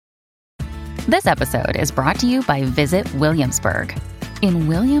This episode is brought to you by Visit Williamsburg. In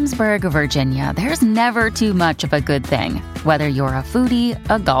Williamsburg, Virginia, there's never too much of a good thing. Whether you're a foodie,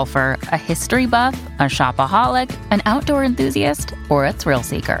 a golfer, a history buff, a shopaholic, an outdoor enthusiast, or a thrill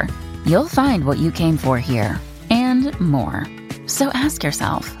seeker, you'll find what you came for here and more. So ask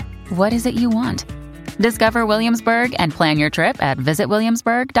yourself, what is it you want? Discover Williamsburg and plan your trip at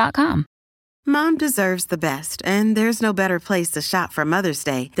visitwilliamsburg.com. Mom deserves the best, and there's no better place to shop for Mother's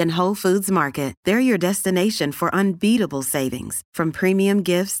Day than Whole Foods Market. They're your destination for unbeatable savings, from premium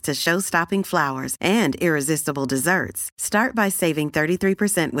gifts to show-stopping flowers and irresistible desserts. Start by saving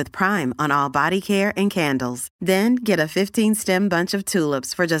 33% with Prime on all body care and candles. Then get a 15-stem bunch of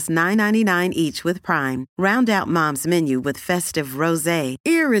tulips for just $9.99 each with Prime. Round out Mom's menu with festive rosé,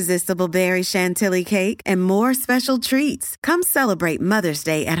 irresistible berry chantilly cake, and more special treats. Come celebrate Mother's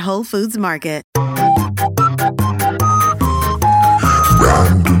Day at Whole Foods Market.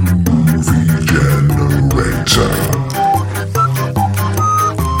 Random movie generator.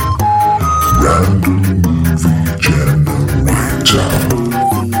 Random movie generator.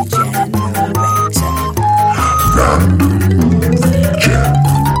 Random movie generator.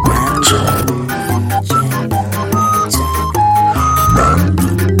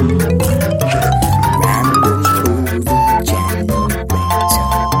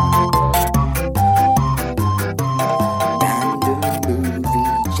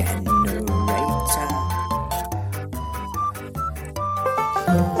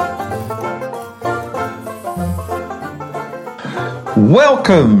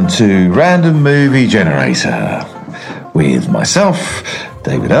 Welcome to Random Movie Generator with myself,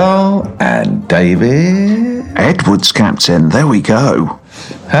 David Earl, and David Edwards, Captain. There we go.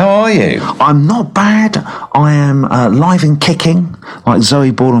 How are you? I'm not bad. I am live and kicking, like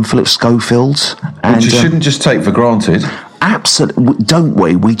Zoe Ball and Philip Schofield. And which you shouldn't just take for granted. Absolutely, don't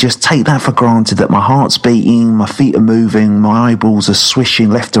we? We just take that for granted, that my heart's beating, my feet are moving, my eyeballs are swishing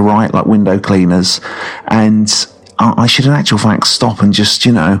left to right like window cleaners, and I should in actual fact stop and just,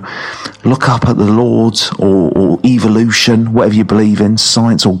 look up at the Lord or evolution, whatever you believe in,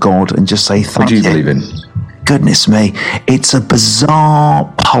 science or God, and just say thank you. What do you believe in? Goodness me, it's a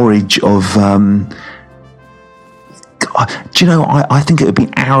bizarre porridge of... I think it would be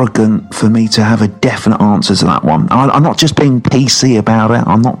arrogant for me to have a definite answer to that one. I'm not just being PC about it.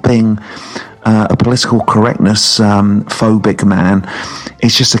 I'm not being a political correctness phobic man.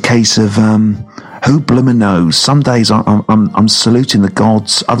 It's just a case of who bloomin' knows. Some days I'm saluting the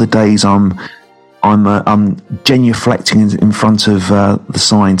gods. Other days I'm genuflecting in front of the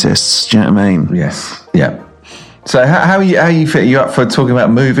scientists. Do you know what I mean? Yes. Yeah. So how are you fit? Are you up for talking about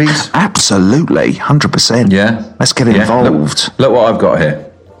movies? Absolutely, 100%. Yeah. Let's get involved. Look what I've got here.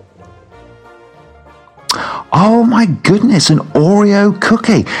 Oh my goodness, an Oreo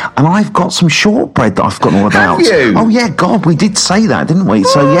cookie. And I've got some shortbread that I've forgotten all about. Have you? Oh yeah, God, we did say that, didn't we?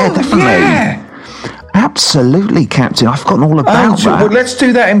 So yeah, definitely. Yeah. Absolutely, Captain. I've forgotten all about that. Well, let's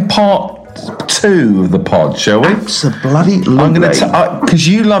do that in part 2 of the pod, shall we? Absolutely. I'm going to because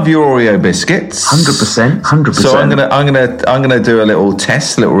you love your Oreo biscuits. 100%. So I'm gonna do a little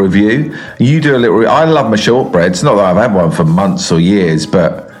test, a little review. You do a little. I love my shortbreads. Not that I've had one for months or years,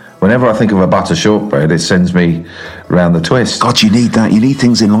 but whenever I think of a butter shortbread, it sends me round the twist. God, you need that. You need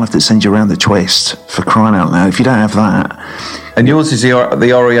things in life that send you around the twist. For crying out loud! If you don't have that, and yours is the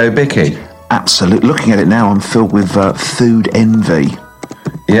Oreo Bicky. Absolutely. Looking at it now, I'm filled with food envy.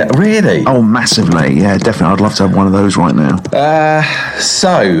 Yeah, really? Oh, massively. Yeah, definitely. I'd love to have one of those right now.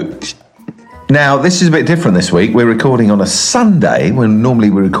 So, now this is a bit different this week. We're recording on a Sunday when normally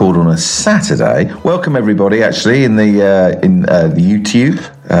we record on a Saturday. Welcome everybody, actually, in the YouTube.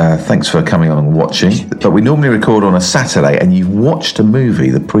 Thanks for coming on and watching. But we normally record on a Saturday, and you've watched a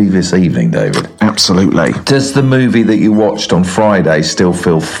movie the previous evening, David. Absolutely. Does the movie that you watched on Friday still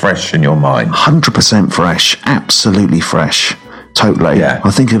feel fresh in your mind? 100% fresh. Absolutely fresh. Totally. Yeah.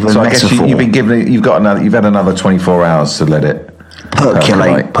 I think of a metaphor. I guess you've had another 24 hours to let it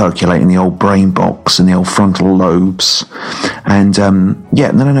percolate in the old brain box and the old frontal lobes. And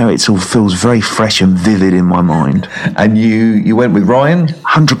it all feels very fresh and vivid in my mind. And you went with Ryan?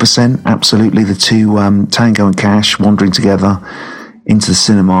 100%, absolutely. The two, Tango and Cash, wandering together into the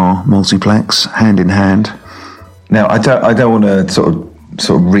cinema multiplex, hand in hand. Now, I don't want to sort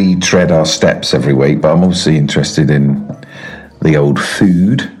of retread our steps every week, but I'm obviously interested in the old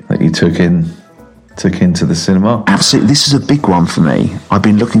food that you took into the cinema. Absolutely. This is a big one for me. I've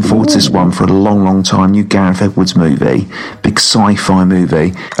been looking forward to this one for a long, long time. New Gareth Edwards movie, big sci-fi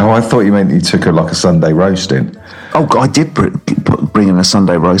movie. Oh, I thought you meant you took like a Sunday roasting. Oh, I did bring in a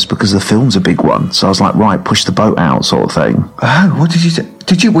Sunday roast because the film's a big one. So I was like, right, push the boat out, sort of thing. Oh, what did you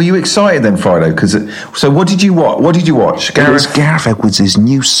do? Were you excited then Friday? So what did you watch? What did you watch? It was Gareth Edwards'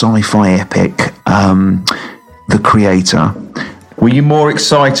 new sci-fi epic, The Creator. Were you more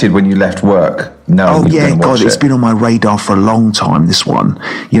excited when you left work? No. Oh yeah, God, it's been on my radar for a long time. This one,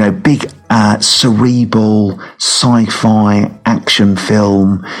 big cerebral sci-fi action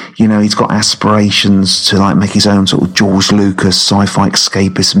film. He's got aspirations to like make his own sort of George Lucas sci-fi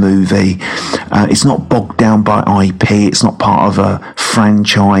escapist movie. It's not bogged down by IP. It's not part of a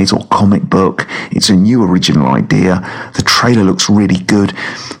franchise or comic book. It's a new original idea. The trailer looks really good.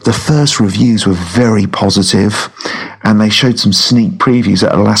 The first reviews were very positive, and they showed some sneak previews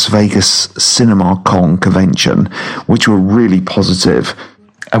at a Las Vegas CinemaCon convention, which were really positive.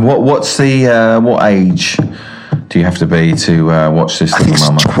 And what's the what age do you have to be to watch this? I think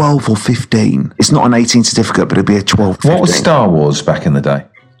it's 12 or 15. It's not an 18 certificate, but it'd be a 12. 15. What was Star Wars back in the day?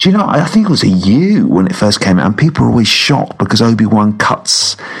 Do you know? I think it was a U when it first came out, and people were always shocked because Obi-Wan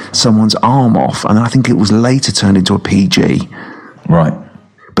cuts someone's arm off, and I think it was later turned into a PG. Right.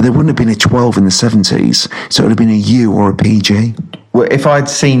 But there wouldn't have been a 12 in the 70s, so it would have been a U or a PG. Well, if I'd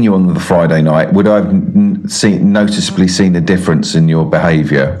seen you on the Friday night, would I have noticeably seen a difference in your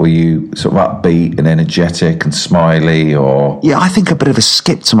behaviour? Were you sort of upbeat and energetic and smiley, or...? Yeah, I think a bit of a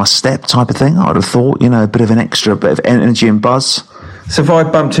skip to my step type of thing, I'd have thought, a bit of an extra bit of energy and buzz. So if I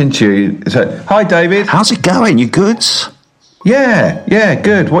bumped into you, hi David. How's it going? You good? Yeah,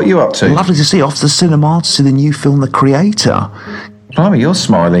 good. What are you up to? Lovely to see you off to the cinema to see the new film, The Creator. Blimey, you're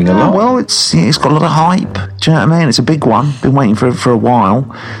smiling a lot. Well, it's got a lot of hype. Do you know what I mean? It's a big one. Been waiting for it for a while.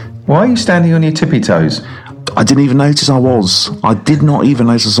 Why are you standing on your tippy toes? I didn't even notice I was. I did not even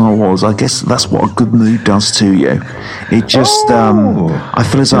notice I was. I guess that's what a good mood does to you. It just, I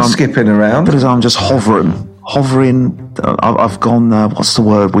feel as I'm skipping around. I feel as I'm just hovering. I've gone, what's the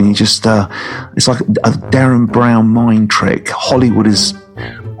word when you just, it's like a Darren Brown mind trick. Hollywood is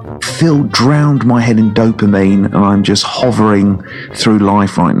drowned my head in dopamine, and I'm just hovering through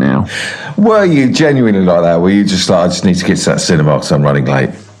life right now. Were you genuinely like that? Were you just like, I just need to get to that cinema because I'm running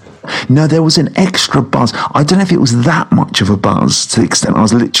late? No, there was an extra buzz. I don't know if it was that much of a buzz to the extent I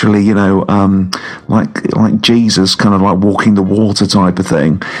was literally, like Jesus, kind of like walking the water type of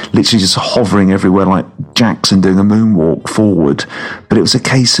thing, literally just hovering everywhere like Jackson doing a moonwalk forward. But it was a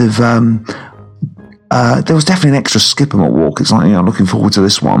case of, there was definitely an extra skip on my walk. It's like, I'm looking forward to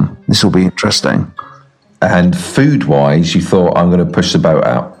this one. This will be interesting. And food-wise, you thought, I'm going to push the boat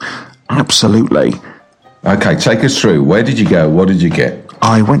out? Absolutely. Okay, take us through. Where did you go? What did you get?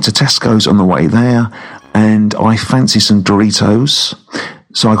 I went to Tesco's on the way there, and I fancied some Doritos.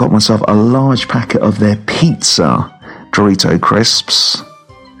 So I got myself a large packet of their pizza Dorito crisps.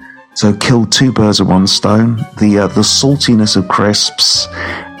 So killed two birds with one stone. The saltiness of crisps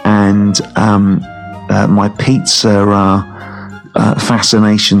and my pizza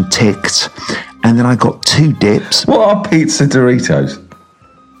fascination ticked. And then I got two dips. What are pizza Doritos?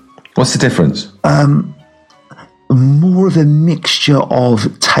 What's the difference? More of a mixture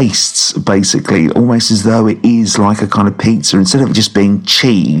of tastes, basically, almost as though it is like a kind of pizza instead of it just being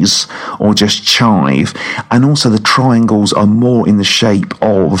cheese or just chive. And also the triangles are more in the shape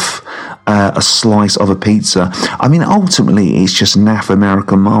of a slice of a pizza. I mean, ultimately it's just naff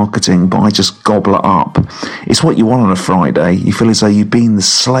American marketing, but I just gobble it up. It's what you want on a Friday. You feel as though you've been the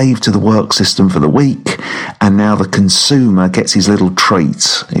slave to the work system for the week, and now the consumer gets his little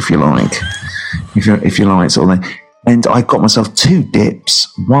treat, if you like. If you like, sort of thing. And I got myself two dips.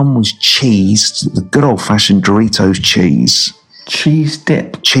 One was cheese, the good old-fashioned Doritos cheese. Cheese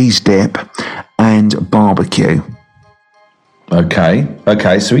dip, and barbecue. Okay.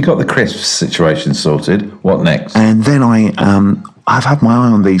 So we got the crisps situation sorted. What next? And then I've had my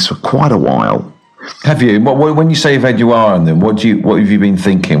eye on these for quite a while. Have you? When you say you've had your eye on them, what have you been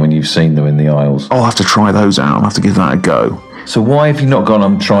thinking when you've seen them in the aisles? I'll have to try those out. I'll have to give that a go. So why have you not gone,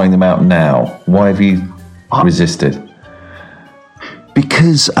 I'm trying them out now? Why have you resisted?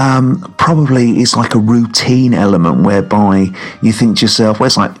 Because probably it's like a routine element whereby you think to yourself, well,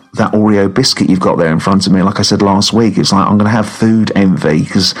 it's like that Oreo biscuit you've got there in front of me. Like I said last week, it's like I'm going to have food envy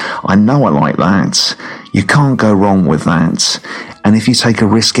because I know I like that. You can't go wrong with that. And if you take a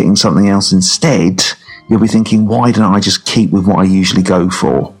risk getting something else instead, you'll be thinking, why don't I just keep with what I usually go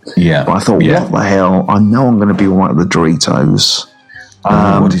for? Yeah. But I thought, what the hell? I know I'm going to be all right with the Doritos.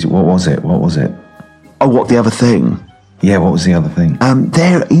 What was it? Oh, what, the other thing? Yeah, what was the other thing?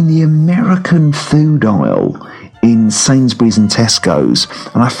 They're in the American food aisle in Sainsbury's and Tesco's,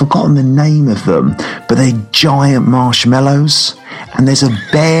 and I've forgotten the name of them, but they're giant marshmallows, and there's a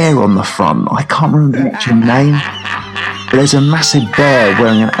bear on the front. I can't remember the actual name. But there's a massive bear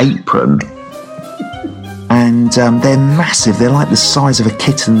wearing an apron. And they're massive. They're like the size of a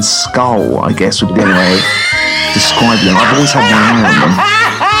kitten's skull, I guess, would be any way of describing them. I've always had my eye on them.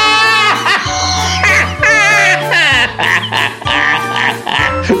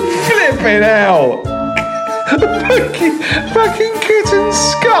 Flipping out. fucking kitten's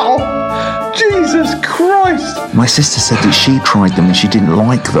skull. Jesus Christ. My sister said that she tried them and she didn't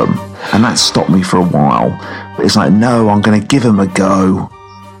like them. And that stopped me for a while. But it's like, no, I'm going to give them a go.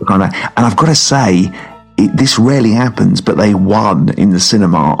 And I've got to say, this rarely happens, but they won in the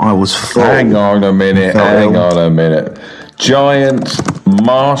cinema. I was full. Hang on a minute. Giant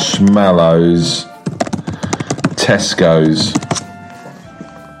marshmallows. Tesco's.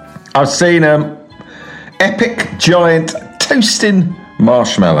 I've seen them. Epic giant toasting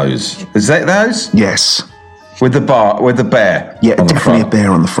marshmallows. Is that those? Yes. With the bear. Yeah, definitely a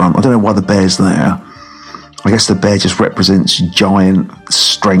bear on the front. I don't know why the bear's there. I guess the bear just represents giant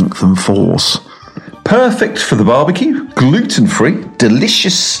strength and force. Perfect for the barbecue, gluten-free,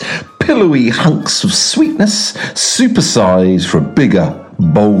 delicious, pillowy hunks of sweetness, supersized for a bigger,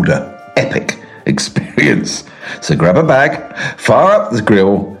 bolder, epic experience. So grab a bag, fire up the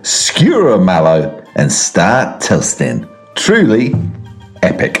grill, skewer a mallow, and start toasting. Truly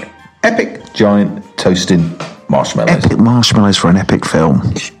epic. Epic, giant, toasting marshmallows. Epic marshmallows for an epic film.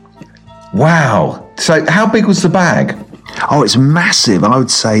 Wow. So how big was the bag? Oh, it's massive. I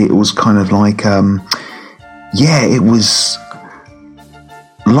would say it was kind of like, it was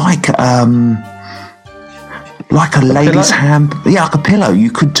like a lady's hand. Yeah, like a pillow. You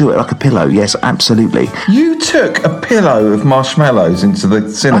could do it like a pillow. Yes, absolutely. You took a pillow of marshmallows into the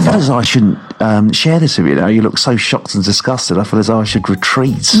cinema. I feel as though I shouldn't share this with you now. You look so shocked and disgusted. I feel as though I should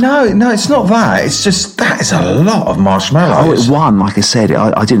retreat. No, it's not that. It's just that is a lot of marshmallows. Oh, it won. Like I said,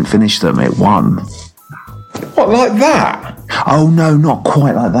 I didn't finish them. It won. What, like that? Oh no, not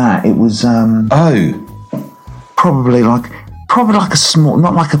quite like that. It was probably like a small,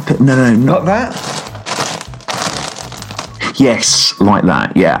 not like a no, not that. Yes, like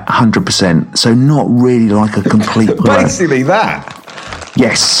that. Yeah, 100%. So not really like a complete. Basically that.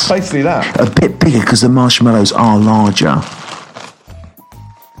 Yes. Basically that. A bit bigger because the marshmallows are larger.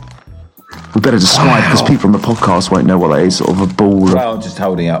 We better describe because people on the podcast won't know what that is. Sort of a ball. Well, I'm just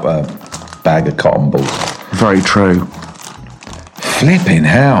holding up a bag of cotton balls. Very true. Flipping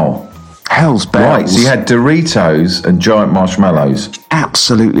hell. Hell's bells. Right, so you had Doritos and giant marshmallows.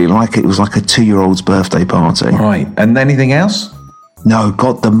 Absolutely, like it was like a 2-year-old's birthday party. Right, and anything else? No,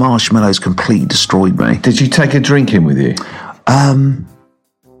 God, the marshmallows completely destroyed me. Did you take a drink in with you?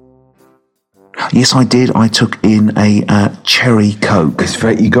 Yes, I did. I took in a cherry Coke.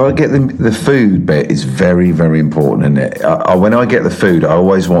 You got to get the food bit is very, very important, isn't it? When I get the food, I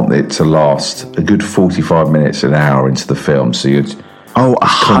always want it to last a good 45 minutes, an hour into the film. So you'd... Oh,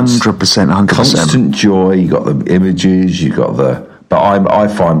 100%, 100%. Constant joy. You got the images. You got the. But I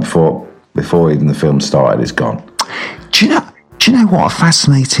find before even the film started, it's gone. Do you know what? A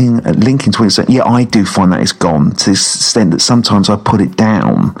fascinating link into it. Yeah, I do find that it's gone to this extent that sometimes I put it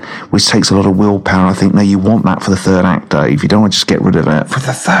down, which takes a lot of willpower. I think, no, you want that for the third act, Dave. You don't want to just get rid of it. For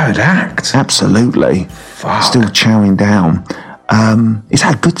the third act? Absolutely. Fuck. Still chowing down. Is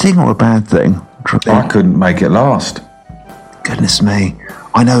that a good thing or a bad thing? I couldn't make it last. Goodness me.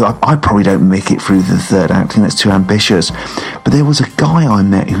 I know I probably don't make it through the third act. I think that's too ambitious. But there was a guy I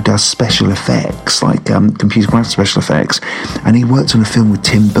met who does special effects, like computer graphics special effects, and he worked on a film with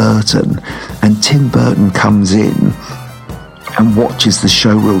Tim Burton. And Tim Burton comes in and watches the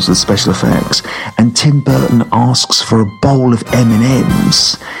show reels of the special effects, and Tim Burton asks for a bowl of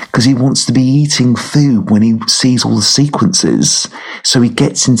M&Ms because he wants to be eating food when he sees all the sequences, so he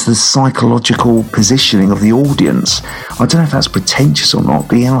gets into the psychological positioning of the audience. I don't know if that's pretentious or not,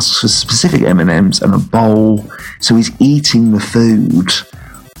 but he asks for specific M&Ms and a bowl, so he's eating the food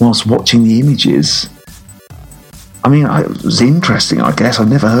whilst watching the images. I mean, it was interesting, I guess. I'd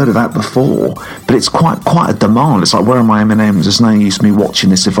never heard of that before. But it's quite a demand. It's like, where are my M&Ms? There's no use me watching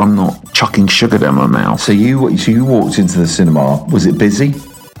this if I'm not chucking sugar down my mouth. So you walked into the cinema. Was it busy?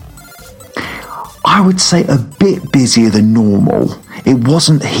 I would say a bit busier than normal. It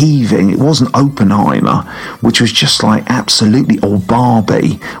wasn't heaving. It wasn't Oppenheimer, which was just like absolutely, or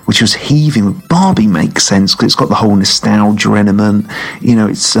Barbie, which was heaving. Barbie makes sense because it's got the whole nostalgia element. You know,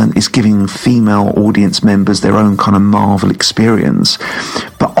 it's giving female audience members their own kind of Marvel experience.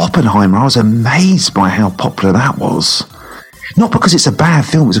 But Oppenheimer, I was amazed by how popular that was. Not because it's a bad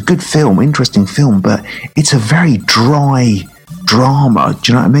film. It's a good film, interesting film, but it's a very dry drama.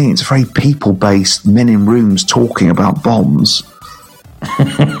 Do you know what I mean? It's very people-based, men in rooms talking about bombs.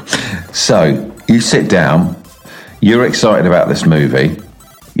 So you sit down, You're excited about this movie.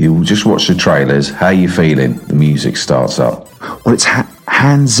 You just watch the trailers. How are you feeling? The music starts up. Well, it's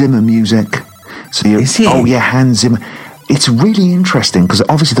Hans Zimmer music. So Is it? Oh yeah, Hans Zimmer. It's really interesting because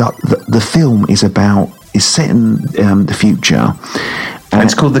obviously the film is set in the future. And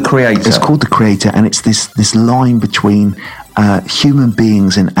it's called The Creator. It's called The Creator, and it's this line between human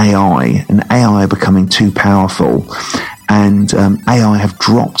beings and AI are becoming too powerful. And AI have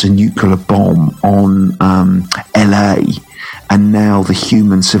dropped a nuclear bomb on LA, and now the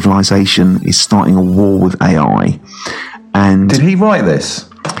human civilization is starting a war with AI. And did he write this?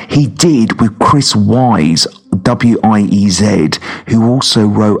 He did, with Chris Wise, Wiez, who also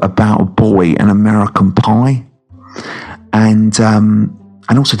wrote About a Boy and American Pie, and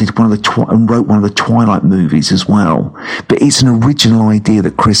also did wrote one of the Twilight movies as well. But it's an original idea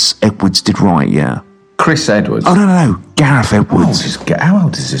that Chris Edwards did write. Yeah. Chris Edwards? Oh, no. Gareth Edwards. How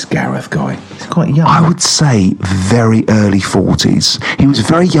old is this Gareth guy? He's quite young. I would say very early 40s. He was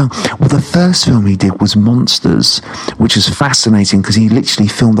very young. Well, the first film he did was Monsters, which is fascinating because he literally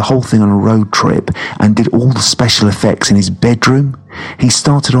filmed the whole thing on a road trip and did all the special effects in his bedroom. He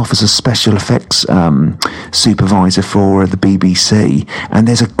started off as a special effects supervisor for the BBC, and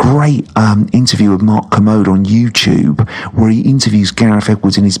there's a great interview with Mark Commode on YouTube where he interviews Gareth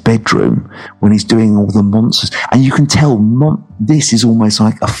Edwards in his bedroom when he's doing all the monsters, and you can tell this is almost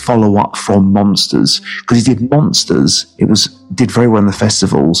like a follow-up from Monsters, because he did Monsters, did very well in the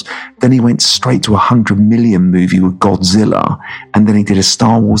festivals, then he went straight to a 100 million movie with Godzilla, and then he did a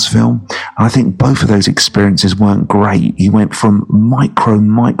Star Wars film, and I think both of those experiences weren't great. He went from micro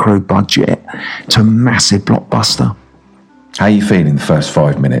budget to a massive blockbuster. How are you feeling the first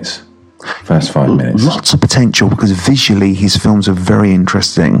 5 minutes? Lots of potential, because visually his films are very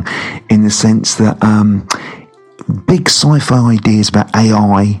interesting in the sense that big sci-fi ideas about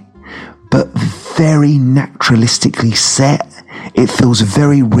AI, but very naturalistically set. It feels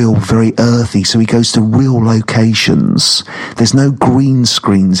very real, very earthy. So he goes to real locations. There's no green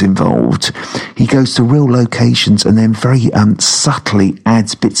screens involved. He goes to real locations and then very subtly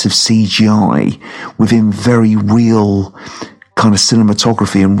adds bits of CGI within very real kind of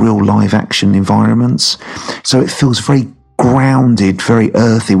cinematography and real live action environments. So it feels very grounded, very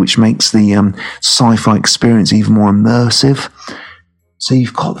earthy, which makes the sci-fi experience even more immersive. So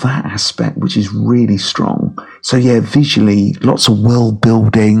you've got that aspect, which is really strong. So yeah, visually, lots of world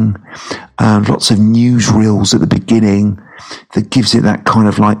building, lots of newsreels at the beginning that gives it that kind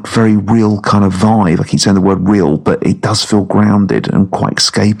of like very real kind of vibe. I keep saying the word real, but it does feel grounded and quite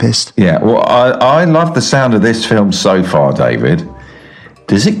escapist. Yeah, well, I love the sound of this film so far, David.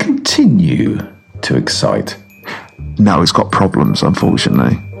 Does it continue to excite? No, it's got problems,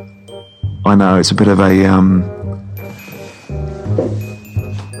 unfortunately. I know, it's a bit of a...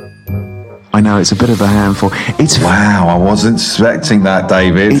 handful. Wow, I wasn't expecting that,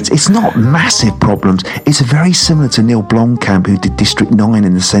 David. It's not massive problems. It's very similar to Neil Blomkamp, who did District 9,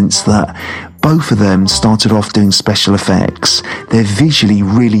 in the sense that both of them started off doing special effects. They're visually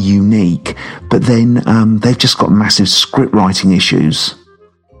really unique, but then they've just got massive script writing issues.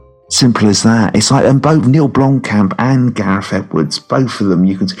 Simple as that. It's like, and both Neil Blomkamp and Gareth Edwards, both of them,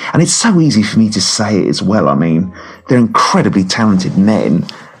 you can, and it's so easy for me to say it as well. I mean, they're incredibly talented men.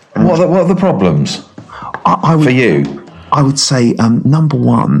 What are the problems for you? I would say, number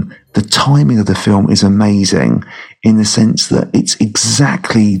one, the timing of the film is amazing in the sense that it's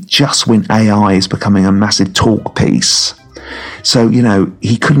exactly just when AI is becoming a massive talk piece. So,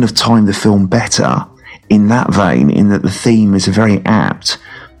 he couldn't have timed the film better in that vein, in that the theme is very apt.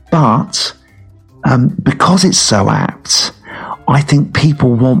 But because it's so apt, I think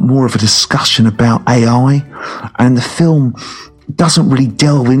people want more of a discussion about AI, and the film doesn't really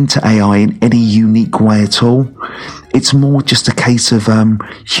delve into AI in any unique way at all. It's more just a case of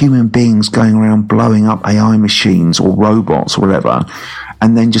human beings going around blowing up AI machines or robots or whatever,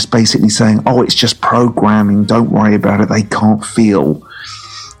 and then just basically saying, oh, it's just programming, don't worry about it, they can't feel.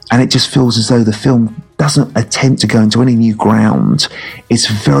 And it just feels as though the film doesn't attempt to go into any new ground. It's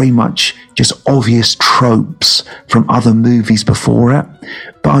very much just obvious tropes from other movies before it.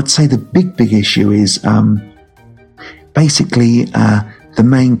 But I'd say the big issue is basically the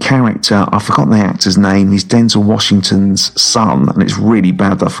main character, I've forgotten the actor's name, he's Denzel Washington's son, and it's really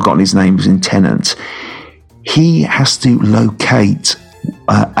bad that I've forgotten his name, he was in Tenet. He has to locate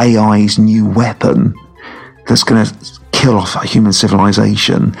AI's new weapon that's going to kill off a human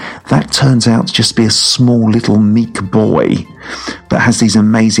civilization. That turns out to just be a small little meek boy that has these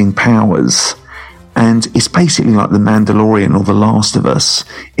amazing powers. And it's basically like The Mandalorian or The Last of Us.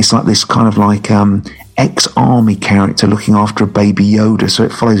 It's like this kind of like ex-army character looking after a baby Yoda, so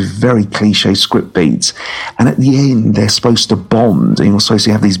it follows very cliche script beats. And at the end, they're supposed to bond, and you're supposed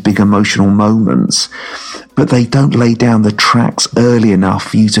to have these big emotional moments, but they don't lay down the tracks early enough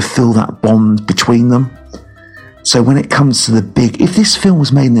for you to feel that bond between them. So when it comes to the big, if this film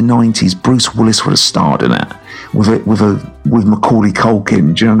was made in the 90s, Bruce Willis would have starred in it with Macaulay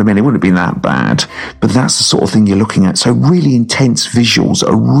Culkin. Do you know what I mean? It wouldn't have been that bad, but that's the sort of thing you're looking at. So really intense visuals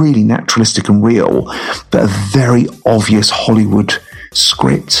are really naturalistic and real, but a very obvious Hollywood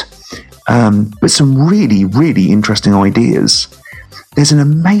script. But some really, really interesting ideas. There's an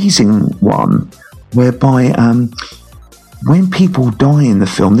amazing one whereby when people die in the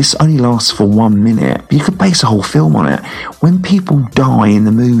film, this only lasts for 1 minute, but you could base a whole film on it. When people die in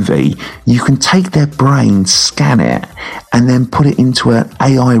the movie, you can take their brain, scan it, and then put it into an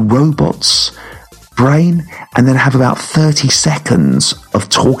AI robot's brain, and then have about 30 seconds of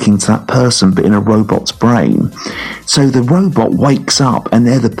talking to that person, but in a robot's brain. So the robot wakes up, and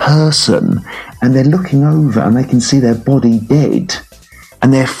they're the person, and they're looking over, and they can see their body dead.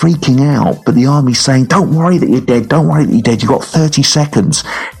 And they're freaking out, but the army's saying, don't worry that you're dead, don't worry that you're dead, you've got 30 seconds,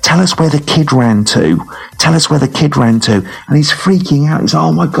 tell us where the kid ran to, and he's freaking out, he's like,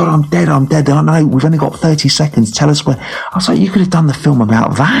 oh my God, I'm dead, I know, we've only got 30 seconds, tell us where. I was like, you could have done the film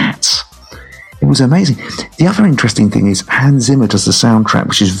about that. It was amazing. The other interesting thing is Hans Zimmer does the soundtrack,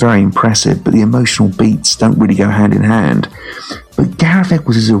 which is very impressive, but the emotional beats don't really go hand in hand. But Gareth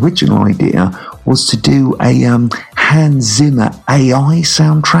Edwards' original idea was to do a Hans Zimmer AI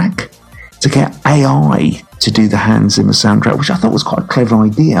soundtrack, to get AI to do the Hans Zimmer soundtrack, which I thought was quite a clever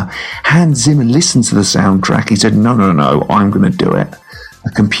idea. Hans Zimmer listened to the soundtrack. He said, no, I'm going to do it.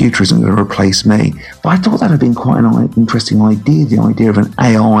 A computer isn't going to replace me. But I thought that would have been quite an interesting idea, the idea of an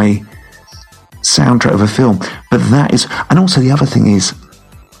AI soundtrack of a film. But that is, and also the other thing is,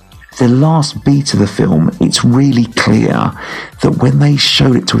 the last beat of the film, it's really clear that when they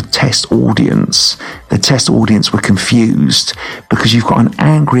showed it to a test audience, the test audience were confused because you've got an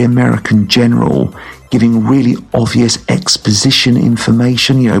angry American general giving really obvious exposition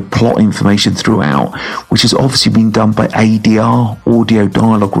information, plot information throughout, which has obviously been done by ADR, audio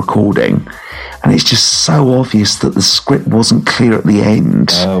dialogue recording. And it's just so obvious that the script wasn't clear at the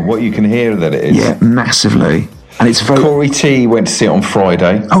end. What you can hear that it is. Yeah, massively. And it's very... Corey T went to see it on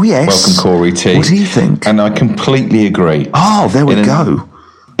Friday. Oh, yes. Welcome, Corey T. What do you think? And I completely agree. Oh, there we go.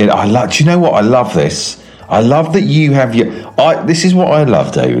 Do you know what? I love this. I love that you have this is what I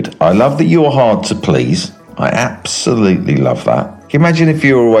love, David. I love that you're hard to please. I absolutely love that. Can you imagine if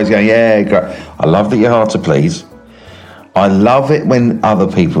you were always going, yeah, great. I love that you're hard to please. I love it when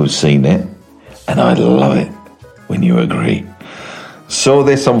other people have seen it. And I love it when you agree. Saw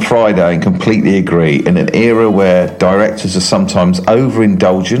this on Friday and completely agree. In an era where directors are sometimes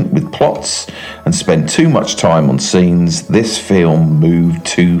overindulgent with plots and spend too much time on scenes, this film moved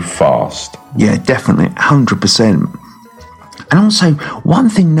too fast. Yeah, definitely, 100%. And also, one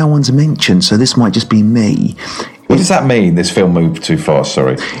thing no one's mentioned, so this might just be me. What does that mean, this film moved too fast,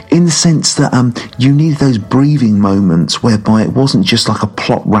 sorry? In the sense that you need those breathing moments whereby it wasn't just like a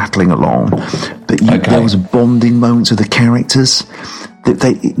plot rattling along, but there was bonding moments of the characters.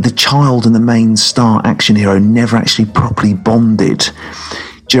 The child and the main star action hero never actually properly bonded.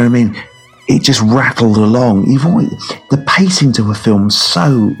 Do you know what I mean? It just rattled along. The pacing to a film's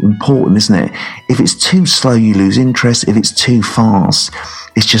so important, isn't it? If it's too slow, you lose interest. If it's too fast,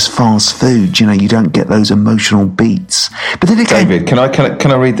 it's just fast food. You don't get those emotional beats. But then again, David, can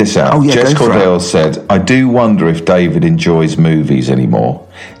I read this out? Oh yeah, Jess go for Cordell it. said, "I do wonder if David enjoys movies anymore."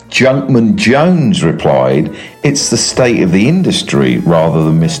 Junkman Jones replied, "It's the state of the industry rather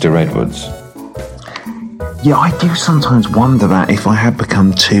than Mr. Edwards." Yeah, I do sometimes wonder that if I had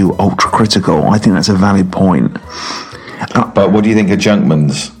become too ultra-critical. I think that's a valid point. But what do you think of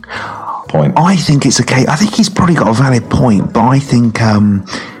Junkman's point? I think it's okay. I think he's probably got a valid point, but I think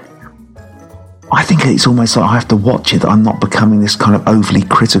it's almost like I have to watch it that I'm not becoming this kind of overly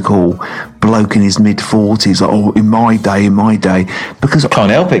critical bloke in his mid-40s. Like, oh, in my day, because Can't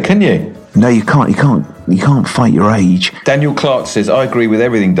help it, can you? No, you can't. You can't fight your age. Daniel Clark says, "I agree with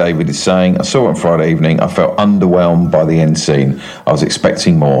everything David is saying. I saw it on Friday evening. I felt underwhelmed by the end scene. I was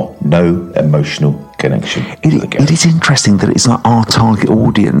expecting more. No emotional connection." It is interesting that it's like our target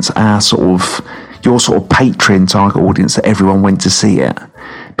audience, your sort of Patreon target audience, that everyone went to see it.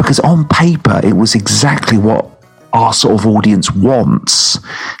 Because on paper, it was exactly what our sort of audience wants,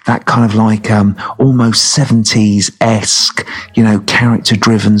 that kind of like almost 70s-esque,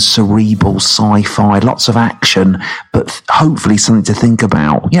 character-driven, cerebral sci-fi, lots of action, but hopefully something to think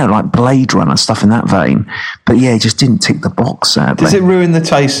about, like Blade Runner, stuff in that vein. But yeah, it just didn't tick the box, sadly. Does it ruin the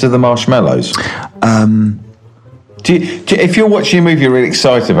taste of the marshmallows? If you're watching a movie you're really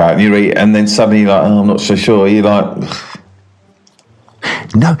excited about and you eat, and then suddenly you're like, I'm not so sure, you're like...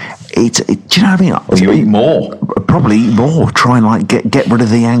 No, do you know what I mean? Or you eat more. Probably eat more. Try and like get rid of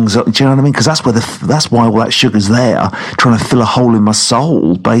the anxiety. Do you know what I mean? Because that's why all that sugar's there, trying to fill a hole in my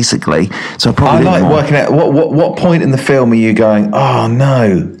soul, basically. So I like working out what point in the film are you going? Oh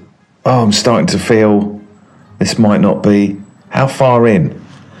no, I'm starting to feel this might not be. How far in?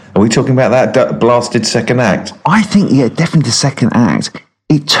 Are we talking about that blasted second act? I think definitely the second act.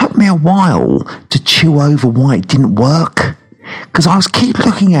 It took me a while to chew over why it didn't work. Because I was keep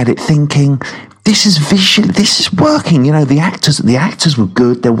looking at it thinking, this is working. The actors were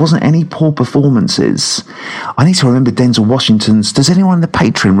good. There wasn't any poor performances. I need to remember Denzel Washington's. Does anyone in the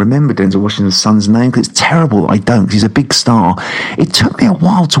Patreon remember Denzel Washington's son's name? Because it's terrible that I don't, because he's a big star. It took me a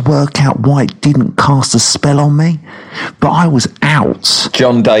while to work out why it didn't cast a spell on me, but I was out.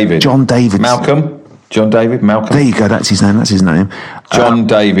 John David. Malcolm. John David. Malcolm. There you go. That's his name. John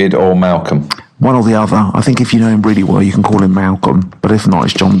David or Malcolm. One or the other. I think if you know him really well, you can call him Malcolm. But if not,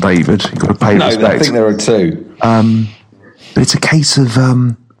 it's John David. You've got to pay respect. I think there are two. But it's a case of...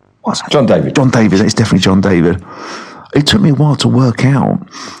 what's that? John David. John David. It's definitely John David. It took me a while to work out.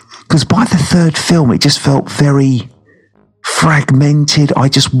 Because by the third film, it just felt very fragmented. I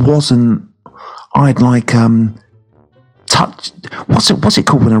just wasn't... I'd like... touch... What's it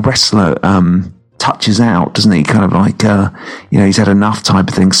called when a wrestler... touches out, doesn't he? Kind of like, he's had enough type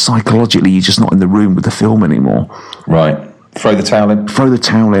of thing. Psychologically, you're just not in the room with the film anymore. Right. Throw the towel in.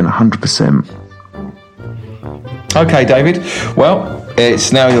 100%. Okay, David. Well,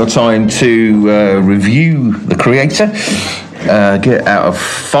 it's now your time to review The Creator. Get out of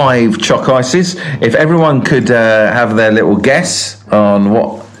 5 chalk ices. If everyone could have their little guess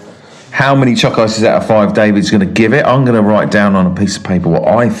on how many chalk ices out of 5 David's going to give it, I'm going to write down on a piece of paper what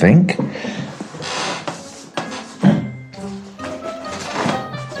I think.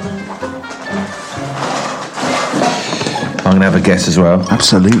 I'm going to have a guess as well.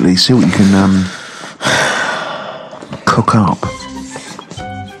 Absolutely. See what you can cook up.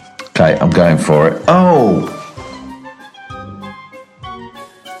 Okay, I'm going for it. Oh!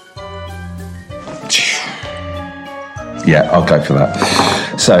 Yeah, I'll go for that.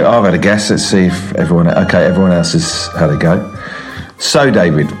 So I've had a guess. Let's see if everyone else has had a go. So,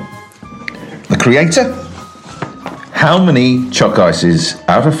 David, The Creator, how many chalk ices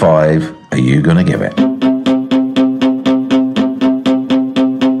out of 5 are you going to give it?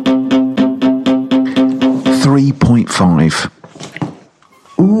 3.5.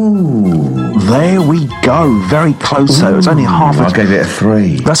 Ooh. There we go. Very close, though. It's only half. I gave it a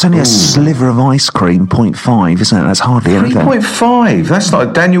 3. That's only a sliver of ice cream, 0.5, isn't it? That's hardly anything. 3.5. That's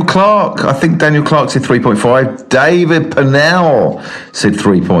not Daniel Clark. I think Daniel Clark said 3.5. David Pennell said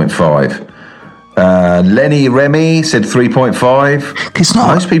 3.5. Lenny Remy said 3.5. It's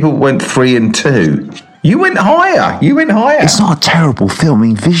not. Most people went 3 and 2. You went higher. It's not a terrible film. I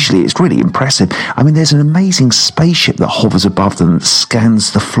mean, visually, it's really impressive. I mean, there's an amazing spaceship that hovers above them that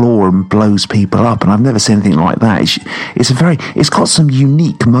scans the floor and blows people up, and I've never seen anything like that. It's got some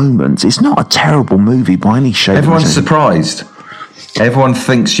unique moments. It's not a terrible movie by any shape. Everyone's surprised. Everyone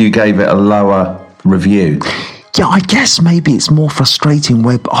thinks you gave it a lower review. Yeah, I guess maybe it's more frustrating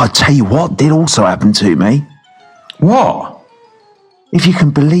where... I'll tell you what did also happen to me. What? If you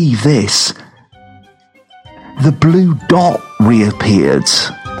can believe this... The blue dot reappeared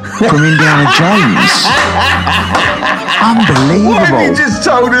from Indiana Jones. Unbelievable. Why have you just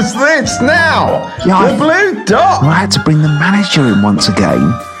told us this now? Yeah, the blue dot. I had to bring the manager in once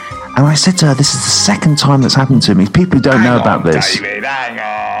again. And I said to her, this is the second time that's happened to me. People who don't know about this. David, hang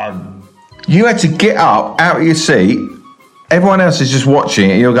on. You had to get up out of your seat. Everyone else is just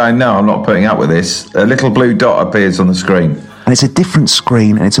watching it. You're going, no, I'm not putting up with this. A little blue dot appears on the screen. And it's a different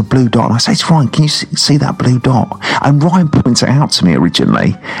screen, and it's a blue dot. And I say to Ryan, can you see that blue dot? And Ryan points it out to me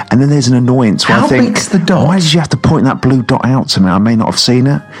originally. And then there's an annoyance where I think, how big's the dot? Why did you have to point that blue dot out to me? I may not have seen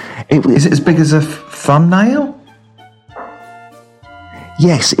it. Is it as big as a thumbnail?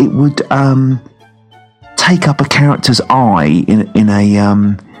 Yes, it would take up a character's eye in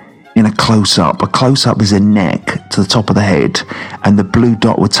a close-up. A close-up is a neck to the top of the head, and the blue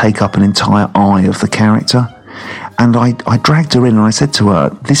dot would take up an entire eye of the character. And I dragged her in and I said to her,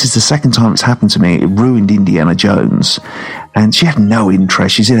 this is the second time it's happened to me. It ruined Indiana Jones. And she had no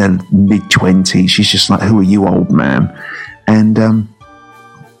interest. She's in her mid-20s. She's just like, who are you, old man? And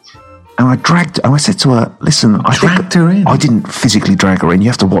I said to her, listen, I dragged her in? I didn't physically drag her in. You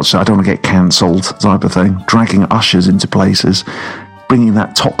have to watch that. I don't want to get cancelled type of thing. Dragging ushers into places, bringing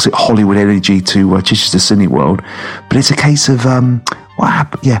that toxic Hollywood energy to Chichester Cineworld. But it's a case of, what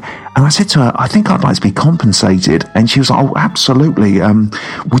happened? Yeah. And I said to her, I think I'd like to be compensated. And she was like, oh, absolutely.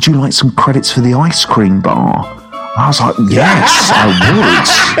 Would you like some credits for the ice cream bar? I was like, yes, I would.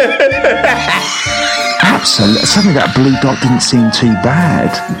 Absolutely. Suddenly that blue dot didn't seem too bad.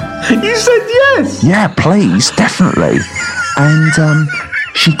 You said yes. Yeah, please, definitely. And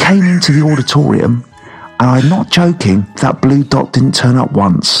she came into the auditorium, and I'm not joking, that blue dot didn't turn up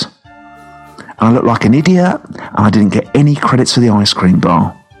once. And I looked like an idiot, and I didn't get any credits for the ice cream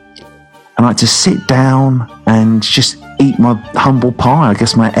bar. And I had to sit down and just eat my humble pie, I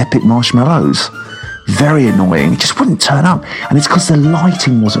guess my epic marshmallows. Very annoying. It just wouldn't turn up. And it's because the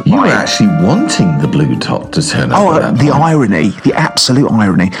lighting wasn't right. You were actually wanting the blue dot to turn up. Oh, the irony, the absolute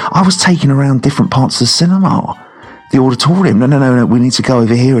irony. I was taken around different parts of the cinema, the auditorium. No, we need to go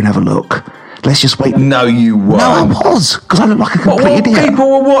over here and have a look. Let's just wait. No, you weren't. No, I was, because I looked like a complete idiot. People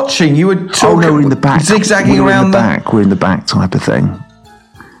were watching. You were talking. Oh, no, we're in the back. Zigzagging around the back. We're in the back type of thing.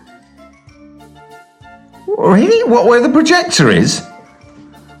 Really? Where the projector is?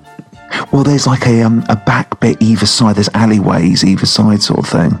 Well, there's like a back bit either side. There's alleyways either side sort of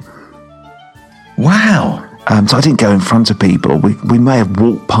thing. Wow. So I didn't go in front of people. We may have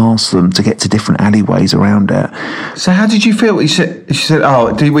walked past them to get to different alleyways around it. So how did you feel? She said,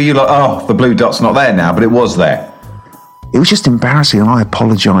 were you like, oh, the blue dot's not there now, but it was there? It was just embarrassing, and I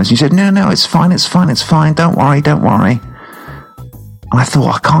apologised. She said, no, it's fine, don't worry. And I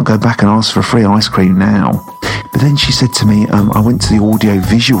thought, I can't go back and ask for a free ice cream now. But then she said to me, I went to the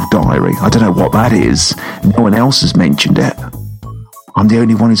audio-visual diary. I don't know what that is. No one else has mentioned it. I'm the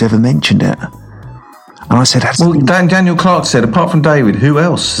only one who's ever mentioned it. And I said... Well, Daniel Clark said, apart from David, who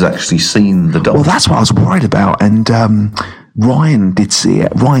else has actually seen the dot? Well, that's what I was worried about. And Ryan did see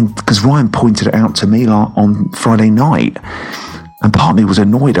it. Because Ryan pointed it out to me on Friday night. And part of me was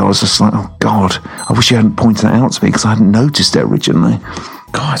annoyed. I was just like, oh, God, I wish you hadn't pointed that out to me because I hadn't noticed it originally.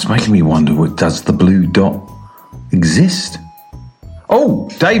 God, it's making me wonder, does the blue dot exist? Oh,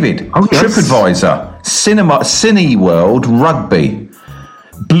 David, yes. TripAdvisor, Cineworld Rugby,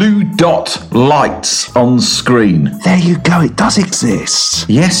 blue dot lights on screen. There you go, it does exist.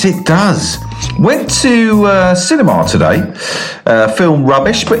 Yes, it does. Went to cinema today, film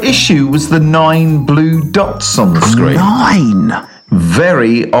rubbish, but issue was the 9 blue dots on the screen. 9?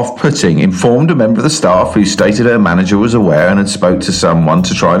 Very off-putting. Informed a member of the staff who stated her manager was aware and had spoke to someone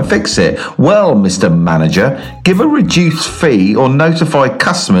to try and fix it. Well, Mr. Manager, give a reduced fee or notify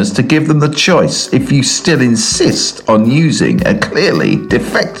customers to give them the choice if you still insist on using a clearly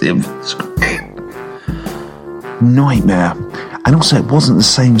defective screen. Nightmare. And also, it wasn't the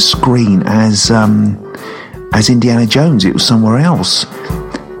same screen as Indiana Jones. It was somewhere else.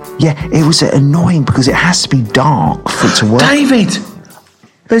 Yeah, it was annoying because it has to be dark for it to work. David,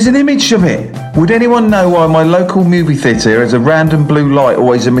 there's an image of it. Would anyone know why my local movie theatre has a random blue light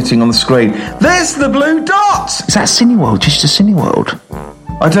always emitting on the screen? There's the blue dot! Is that Cineworld? Just a Cineworld?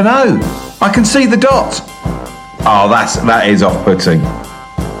 I don't know. I can see the dot. Oh, that is off-putting.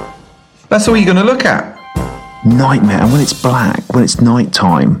 That's all you're going to look at. Nightmare. And when it's black, when it's night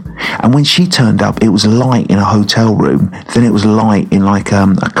time, and when she turned up, it was light in a hotel room, then it was light in like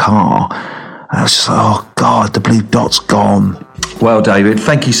a car, and I was just like, oh God, the blue dot's gone. Well, David,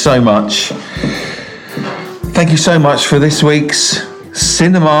 thank you so much for this week's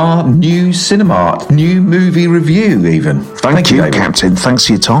new movie review even. Thank you, David. Captain, thanks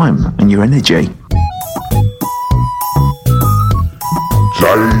for your time and your energy.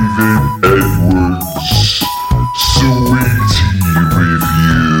 David Edwards Sweetie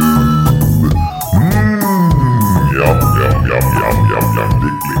Review. Yum, yum, yum, yum, yum, yum,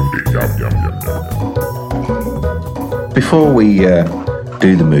 lick, lick, lick, yum, yum, yum, yum. Before we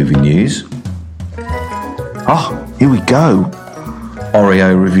do the movie news... Oh, here we go.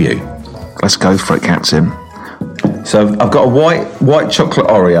 Oreo review. Let's go for it, Captain. So I've got a white chocolate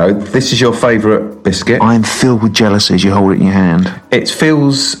Oreo. This is your favourite biscuit. I'm filled with jealousy as you hold it in your hand. It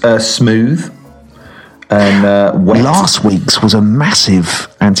feels smooth and wet. Last week's was a massive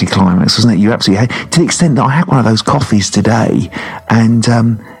anticlimax, wasn't it? You absolutely to the extent that I had one of those coffees today, and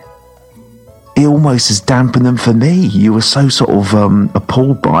it almost has dampened them for me. You were so sort of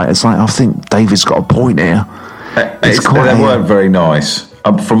appalled by it. It's like, I think David's got a point here. They weren't very nice.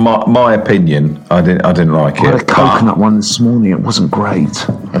 From my opinion, I didn't like it. I had a coconut one this morning. It wasn't great.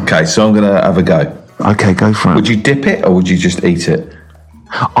 Okay, so I'm going to have a go. Okay, go for it. Would you dip it or would you just eat it?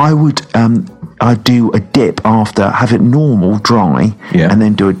 I would. I'd do a dip after. Have it normal, dry, and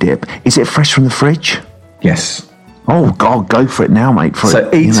then do a dip. Is it fresh from the fridge? Yes. Oh God, go for it now, mate.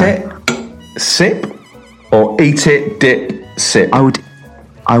 Eat it, sip, or eat it, dip, sip. I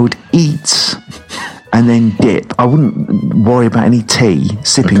would eat and then dip. I wouldn't worry about any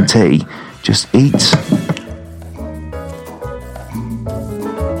sipping tea. Just eat.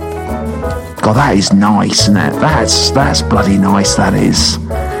 God, that is nice, isn't it? That's bloody nice, that is.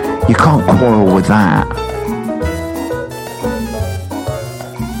 You can't quarrel with that.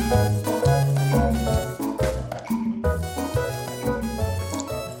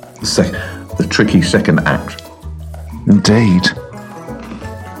 The tricky second act. Indeed.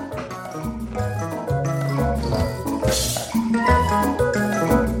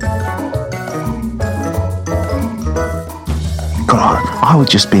 God, I would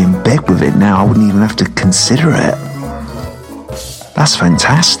just be in bed with it now. I wouldn't even have to consider it. That's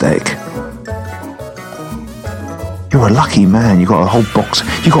fantastic. You're a lucky man. You got a whole box.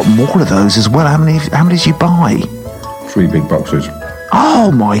 You got more of those as well. How many did you buy? 3 big boxes.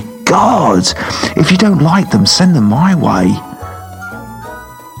 Oh my God! If you don't like them, send them my way.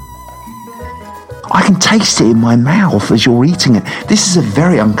 I can taste it in my mouth as you're eating it. This is a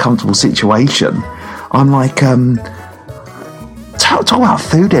very uncomfortable situation. I'm like, talk about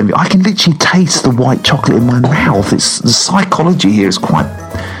food envy. I can literally taste the white chocolate in my mouth. The psychology here is quite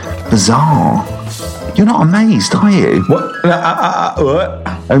bizarre. You're not amazed, are you? What?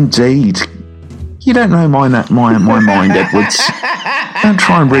 Indeed. You don't know my mind, Edwards. Don't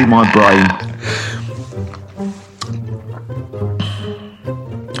try and read my brain.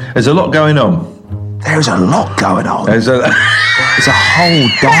 There's a lot going on. There's a lot going on. There's a whole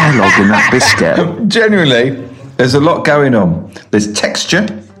dialogue in that biscuit. Genuinely, there's a lot going on. There's texture.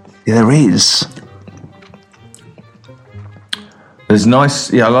 Yeah, there is. There's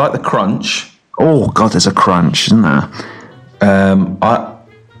nice. Yeah, I like the crunch. Oh God, there's a crunch, isn't there?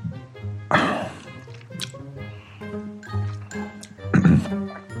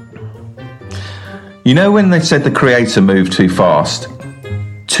 You know when they said the creator moved too fast?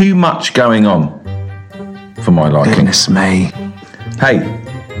 Too much going on for my liking. Goodness me. Hey,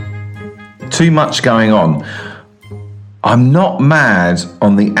 too much going on. I'm not mad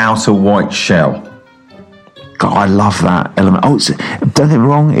on the outer white shell. God, I love that element. Oh, don't get me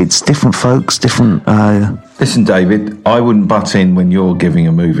wrong, it's different folks, different... Listen, David, I wouldn't butt in when you're giving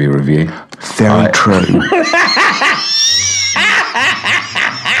a movie review. Very true.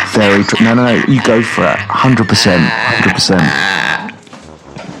 Very true. No, you go for it. 100%. 100%.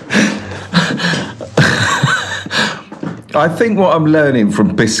 I think what I'm learning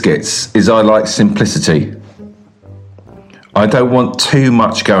from biscuits is I like simplicity. I don't want too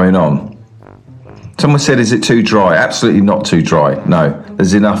much going on. Someone said, is it too dry? Absolutely not too dry. No,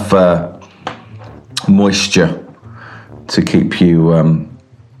 there's enough moisture to keep you...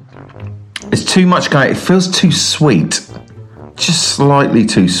 It's too much going... It feels too sweet. Just slightly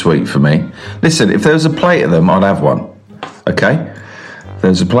too sweet for me. Listen, if there was a plate of them, I'd have one. Okay? If there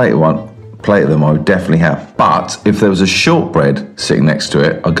was a plate of them, I would definitely have. But if there was a shortbread sitting next to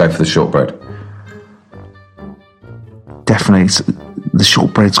it, I'd go for the shortbread. Definitely. The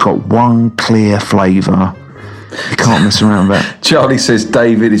shortbread's got one clear flavour. You can't mess around with that. Charlie says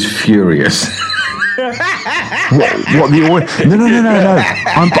David is furious. What the oil? No.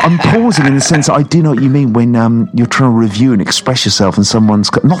 I'm pausing in the sense that I do know what you mean when you're trying to review and express yourself and someone's...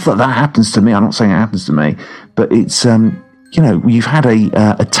 Not that happens to me. I'm not saying it happens to me. But it's... you've had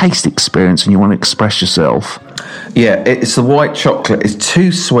a taste experience and you want to express yourself. Yeah, it's the white chocolate. It's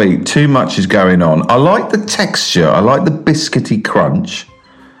too sweet. Too much is going on. I like the texture. I like the biscuity crunch.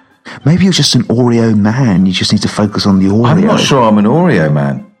 Maybe you're just an Oreo man. You just need to focus on the Oreo. I'm not sure I'm an Oreo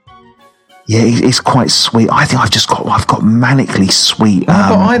man. Yeah, it's quite sweet. I think I've got manically sweet. But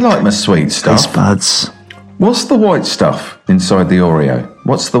I like my sweet stuff. Taste buds. What's the white stuff inside the Oreo?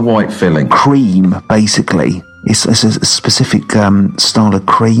 What's the white filling? Cream, basically. It's a specific style of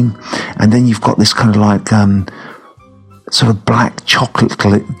cream, and then you've got this kind of like sort of black chocolate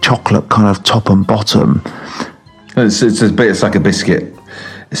kind of top and bottom. It's like a biscuit.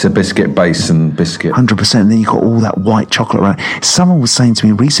 It's a biscuit base and biscuit. 100%. And then you've got all that white chocolate around. Someone was saying to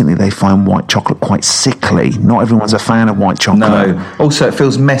me recently they find white chocolate quite sickly. Not everyone's a fan of white chocolate. No. Also, it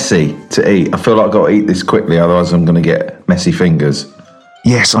feels messy to eat. I feel like I've got to eat this quickly, otherwise I'm going to get messy fingers.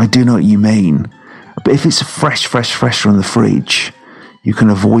 Yes, I do know what you mean. But if it's fresh from the fridge, you can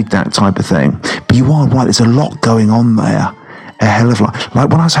avoid that type of thing. But you are right, there's a lot going on there. a hell of a lot. Like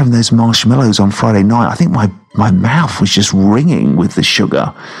when I was having those marshmallows on Friday night, I think my mouth was just ringing with the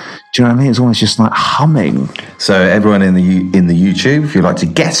sugar. Do you know what I mean? It's almost just like humming. So everyone in the YouTube, if you'd like to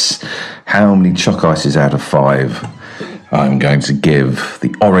guess how many choc ices out of 5 I'm going to give the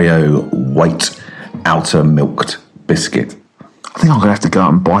Oreo white outer milked biscuit. I think I'm going to have to go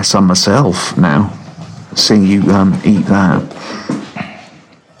out and buy some myself now, seeing you eat that.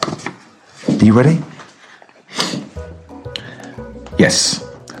 Are you ready? Yes.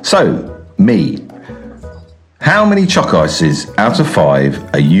 So, me. How many choc ices out of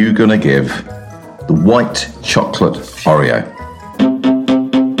 5 are you going to give the white chocolate Oreo?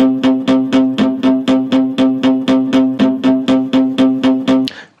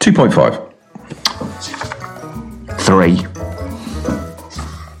 2.5. 3.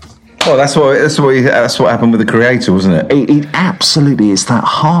 Oh, that's what happened with the creator, wasn't it? It absolutely is that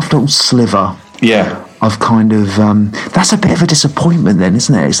half little sliver. Yeah. Of kind of that's a bit of a disappointment then,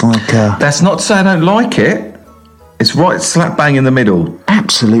 isn't it? It's like that's not to say I don't like it. It's right slap bang in the middle.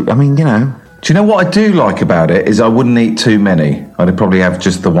 Absolutely. I mean, you know. Do you know what I do like about it is I wouldn't eat too many. I'd probably have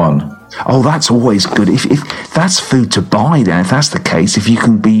just the one. Oh, that's always good. If that's food to buy, then if that's the case, if you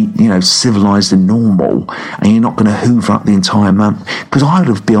can be, you know, civilized and normal, and you're not going to hoover up the entire month, because I would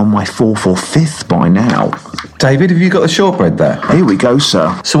have been on my 4th or 5th by now. David, have you got the shortbread there? Here we go,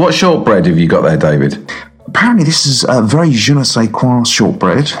 sir. So what shortbread have you got there, David? Apparently this is a very je ne sais quoi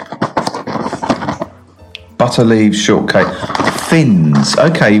shortbread. Butter leaves shortcake. Thins.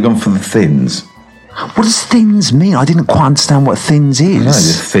 Okay, you've gone for the thins. What does thins mean? I didn't quite understand what thins is. No,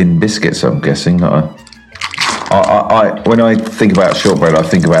 just thin biscuits, I'm guessing. When I think about shortbread, I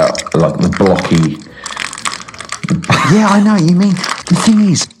think about like the blocky. Yeah, I know what you mean. The thing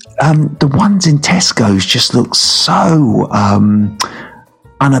is, the ones in Tesco's just look so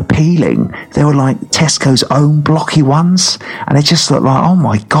unappealing. They were like Tesco's own blocky ones, and they just look like, oh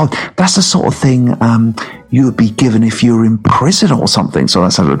my God, that's the sort of thing you would be given if you were in prison or something. So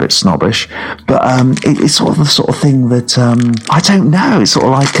that sounded a bit snobbish, but it's sort of the sort of thing that I don't know. It's sort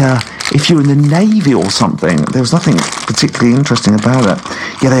of like if you're in the Navy or something. There was nothing particularly interesting about it.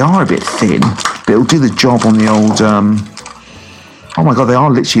 Yeah, they are a bit thin, but it'll do the job on the old. Oh my God, they are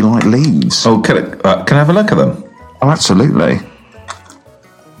literally like leaves. Oh, can I have a look at them? Oh, absolutely.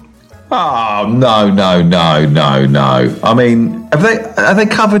 Oh, no. I mean, are they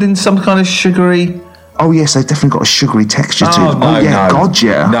covered in some kind of sugary? Oh, yes, they've definitely got a sugary texture to them. No, yeah, no. God,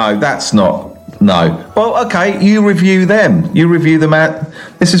 yeah. No, that's not. No. Well, okay, you review them. You review them at.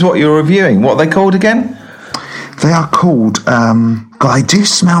 This is what you're reviewing. What are they called again? They are called. God, they do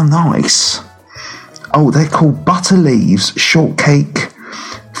smell nice. Oh, they're called Butter Leaves Shortcake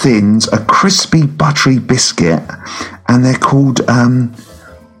Thins, a crispy buttery biscuit, and they're called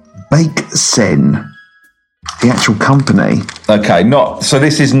Bake Sen, the actual company. Okay, so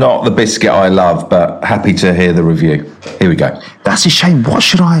this is not the biscuit I love, but happy to hear the review. Here we go. That's a shame. What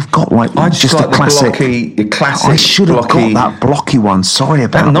should I have got? Like, I just like a classic. The classic. I should have got that blocky one. Sorry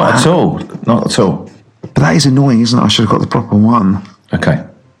about that. Not at all. Not at all. But that is annoying, isn't it? I should have got the proper one. Okay.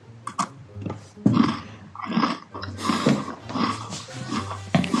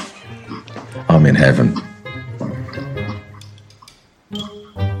 I'm in heaven.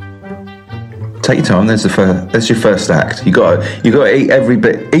 Take your time. There's your first act. You got to eat every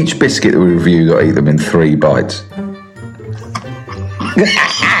bit. Each biscuit that we review, you got to eat them in 3 bites.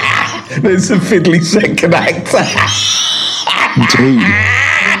 There's a fiddly second act. Indeed.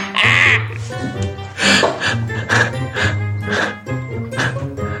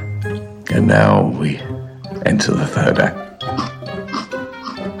 And now we enter the third act.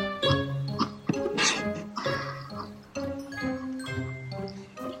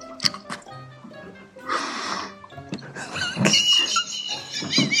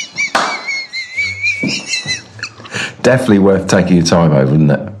 Definitely worth taking your time over, isn't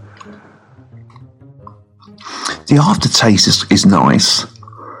it? The aftertaste is nice.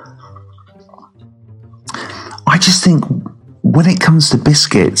 I just think when it comes to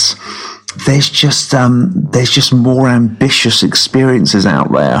biscuits, there's just more ambitious experiences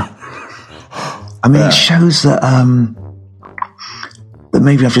out there. I mean, It shows that that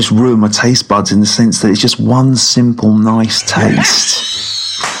maybe I've just ruined my taste buds in the sense that it's just one simple, nice taste.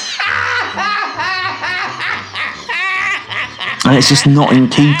 And it's just not in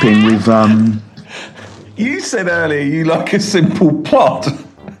keeping with... You said earlier you like a simple plot.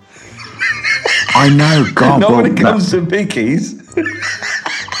 I know, God. Not when it comes to bickies.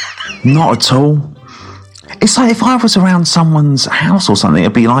 Not at all. It's like if I was around someone's house or something,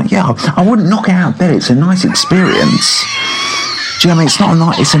 it'd be like, yeah, I wouldn't knock it out of bed. It's a nice experience. Do you know what I mean? It's not a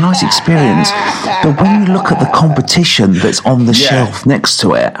nice, it's a nice experience. But when you look at the competition that's on the shelf next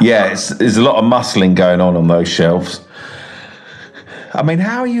to it. Yeah, there's a lot of muscling going on those shelves. I mean,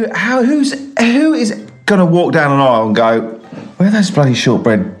 who is going to walk down an aisle and go, where are those bloody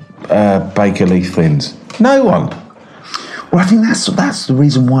shortbread Baker Leaf Thins? No one. Well, I think that's the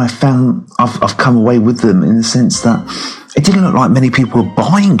reason why I've come away with them, in the sense that it didn't look like many people were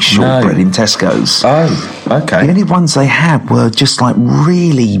buying shortbread in Tesco's. Oh, okay. The only ones they had were just like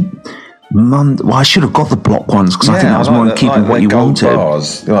really... Well, I should have got the block ones, because I think that was more in keeping what you wanted.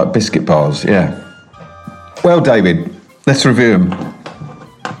 Bars, like biscuit bars, yeah. Well, David, let's review them.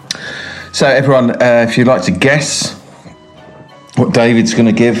 So, everyone, if you'd like to guess what David's going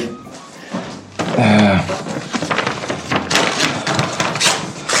to give...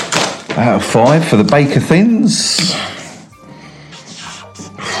 out of 5 for the Baker Thins.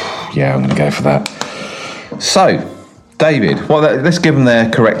 Yeah, I'm going to go for that. So, David, let's give them their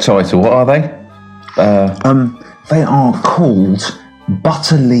correct title. What are they? They are called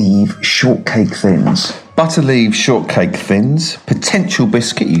Butterleaf Shortcake Thins. Butterleaf Shortcake Thins. Potential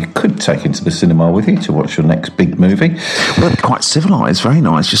biscuit you could take into the cinema with you to watch your next big movie. Well, they're quite civilised, very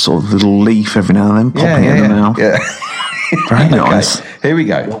nice. Just sort of little leaf every now and then popping in and out. Yeah. Very nice. Here we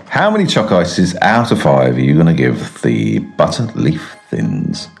go. How many choc ices out of 5 are you going to give the Butterleaf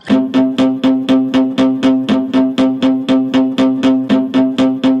Thins?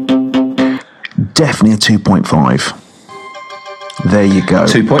 Definitely a 2.5. There you go.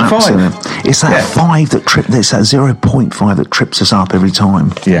 2.5. It's that 5 that it's that 0.5 that trips us up every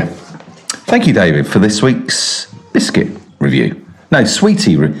time. Yeah. Thank you, David, for this week's biscuit review. No,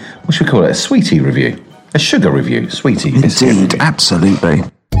 sweetie. What should we call it? A sweetie review. A sugar review. Sweetie biscuit review. Indeed, absolutely.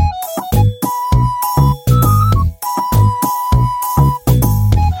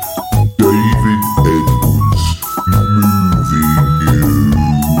 David Edwards Movie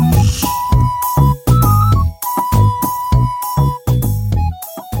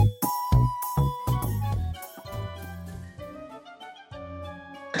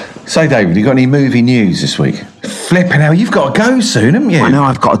News. So, David, you got any movie news this week? Flipping hell, you've got to go soon, haven't you? I know,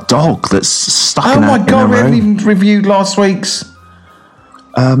 I've got a dog that's stuck in a room. Oh my God, we haven't even reviewed last week's.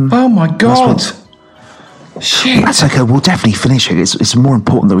 Oh my God. Shit. That's okay, we'll definitely finish it. It's more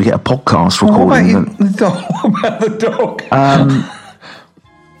important that we get a podcast recording. What about the dog?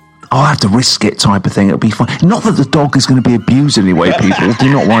 I'll have to risk it type of thing. It'll be fine. Not that the dog is going to be abused anyway, people.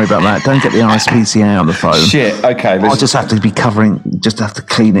 Do not worry about that. Don't get the RSPCA on the phone. Shit, okay. I'll just have to have to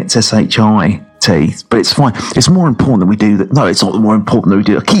clean its SHI teeth. But it's fine. It's more important that we do that. No, it's not more important that we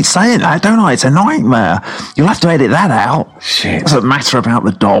do. I keep saying that, don't I? It's a nightmare. You'll have to edit that out. Shit. It doesn't matter about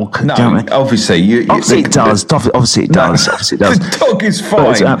the dog. No, obviously it does. Obviously it does. Obviously it does. The dog is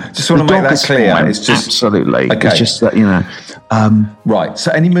fine. Just want to make that clear. Fine. It's just absolutely. Okay. It's just that, right. So,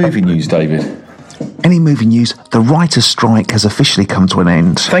 any movie news, David? Any movie news? The writer's strike has officially come to an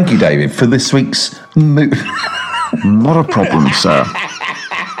end. Thank you, David, for this week's movie. Not a problem, sir.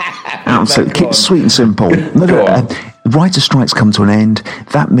 Absolutely. Keep it sweet and simple. Writer strikes come to an end.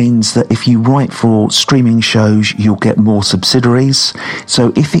 That means that if you write for streaming shows, you'll get more subsidiaries.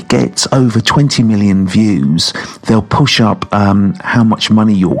 So if it gets over 20 million views, they'll push up how much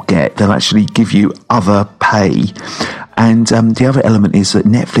money you'll get. They'll actually give you other pay. And the other element is that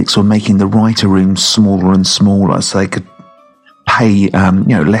Netflix were making the writer rooms smaller and smaller so they could pay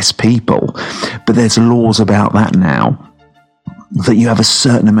less people. But there's laws about that now, that you have a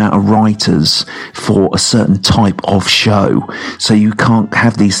certain amount of writers for a certain type of show. So you can't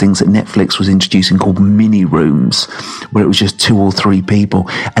have these things that Netflix was introducing called mini rooms, where it was just 2 or 3 people,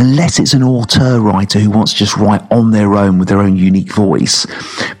 unless it's an auteur writer who wants to just write on their own with their own unique voice.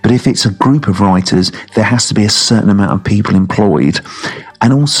 But if it's a group of writers, there has to be a certain amount of people employed.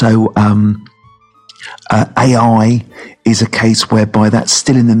 And also, AI is a case whereby that's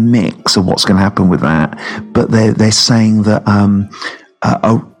still in the mix of what's going to happen with that. But they're saying that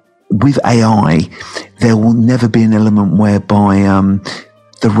with AI, there will never be an element whereby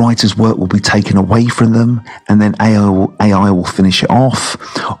the writer's work will be taken away from them and then AI will finish it off,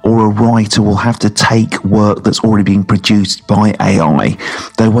 or a writer will have to take work that's already being produced by AI.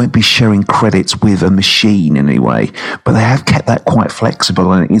 They won't be sharing credits with a machine anyway, but they have kept that quite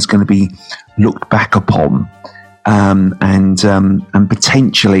flexible, and it is going to be looked back upon. And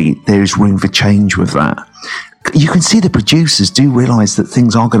potentially there is room for change with that. You can see the producers do realise that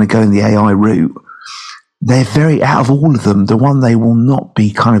things are going to go in the AI route. They're very, out of all of them, the one they will not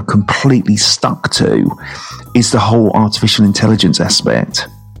be kind of completely stuck to is the whole artificial intelligence aspect.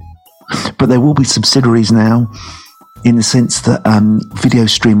 But there will be subsidiaries now, in the sense that video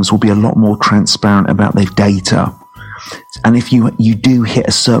streamers will be a lot more transparent about their data. And if you do hit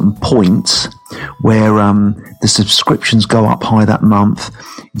a certain point where the subscriptions go up high that month,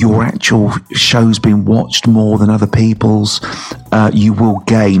 your actual show's been watched more than other people's, you will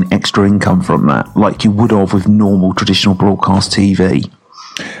gain extra income from that, like you would have with normal traditional broadcast TV.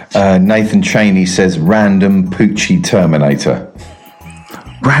 Nathan Cheney says random Poochie Terminator.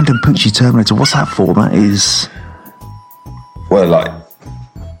 Random Poochie Terminator, what's that for? That is... Well, like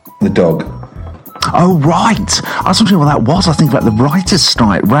the dog. Oh, right. I was wondering what that was. I think about the writer's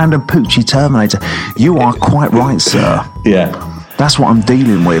strike. Random Poochie Terminator. You are quite right, sir. Yeah. That's what I'm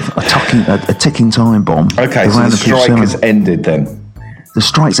dealing with. A ticking time bomb. Okay, so the strike has ended then. The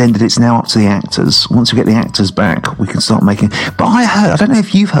strike's ended. It's now up to the actors. Once we get the actors back, we can start making... But I don't know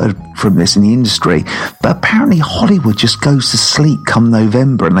if you've heard from this in the industry, but apparently Hollywood just goes to sleep come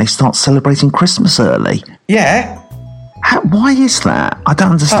November and they start celebrating Christmas early. Yeah. Why is that? I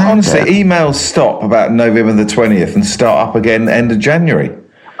don't understand. Honestly, emails stop about November the 20th and start up again end of January.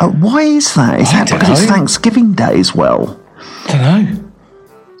 Why is that? Is that because it's Thanksgiving Day as well? I don't know.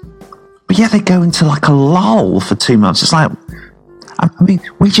 But yeah, they go into like a lull for 2 months. It's like, I mean,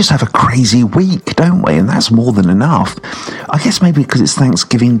 we just have a crazy week, don't we? And that's more than enough. I guess maybe because it's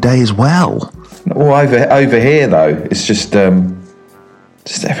Thanksgiving Day as well. Well, over here, though, it's just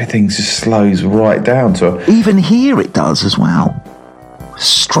everything just slows right down to... Even here it does as well.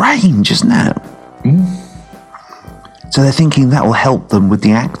 Strange, isn't it? So they're thinking that will help them with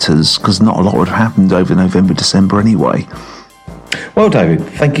the actors, because not a lot would have happened over November, December anyway. Well, David,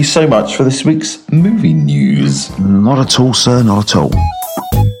 thank you so much for this week's movie news. Not at all, sir, not at all.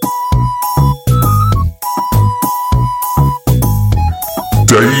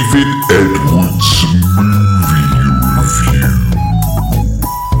 David Edwards movie review.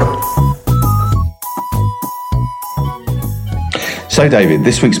 So, David,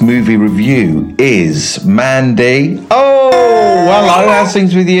 this week's movie review is Mandy. Oh, hello, how's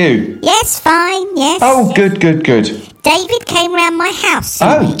things with you? Yes, fine, yes. Oh, good. David came round my house.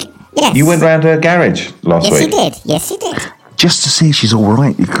 Yes. You went round her garage last week? Yes, he did. Just to see if she's all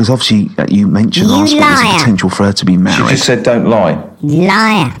right, because obviously you mentioned last week there's a potential for her to be married. She just said don't lie.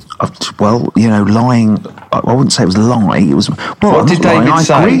 Liar. Well, lying, I wouldn't say it was a lie. It was, well, what did David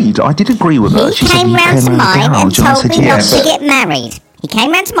say? I agreed. I did agree with her. He came round to mine and told me not to get married. He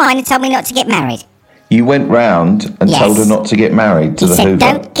came round to mine and told me not to get married. You went round and told her not to get married to the Hoover? He said,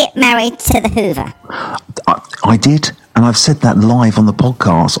 don't get married to the Hoover. I did, and I've said that live on the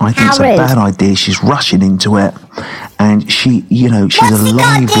podcast. I think it's a bad idea. She's rushing into it, and she's a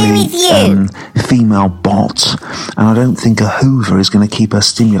lively female bot, and I don't think a Hoover is going to keep her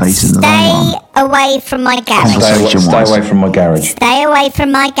stimulated in the long run. Stay away from my garage. Stay away from my garage. Stay away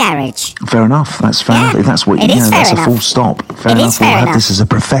from my garage. Fair enough. That's fair enough. If that's what that's a full stop. Fair enough. We'll have this as a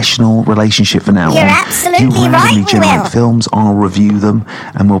professional relationship for now. You're absolutely right. You randomly generate films. I'll review them,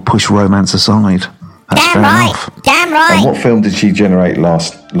 and we'll push romance aside. That's Damn right. And what film did she generate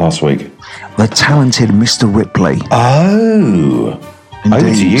last week? The Talented Mr. Ripley. Oh, indeed.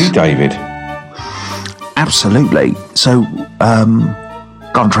 Over to you, David. Absolutely. So, I'm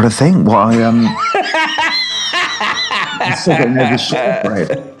trying to think what I still got another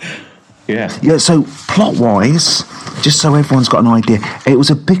shortbread. Yeah. So plot-wise, just so everyone's got an idea, it was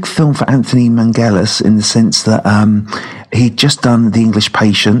a big film for Anthony Mangelis in the sense that he'd just done The English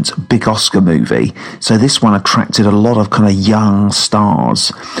Patient, big Oscar movie. So this one attracted a lot of kind of young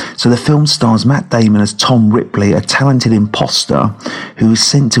stars. So the film stars Matt Damon as Tom Ripley, a talented imposter who is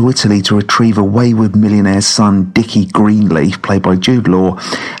sent to Italy to retrieve a wayward millionaire's son, Dickie Greenleaf, played by Jude Law.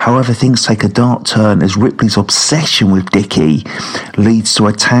 However, things take a dark turn as Ripley's obsession with Dickie leads to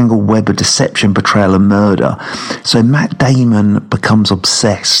a tangled web of deception, betrayal and murder. So Matt Damon becomes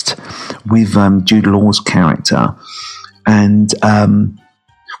obsessed with Jude Law's character. And, I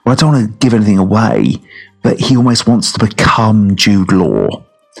don't want to give anything away, but he almost wants to become Jude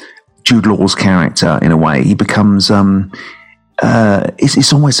Law's character in a way. He becomes,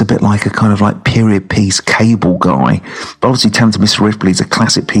 it's almost a bit like a kind of like period piece Cable Guy. But obviously Talented Mr. Ripley is a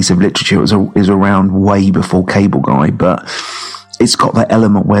classic piece of literature. It was around way before Cable Guy, but it's got that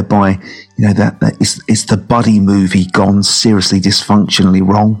element whereby, that it's the buddy movie gone seriously dysfunctionally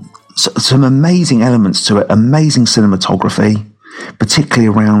wrong. So, some amazing elements to it, amazing cinematography, particularly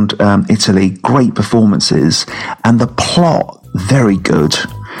around Italy, great performances, and the plot, very good,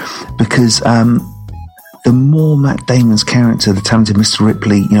 because the more Matt Damon's character, the talented Mr.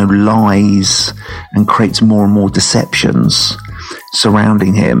 Ripley, lies and creates more and more deceptions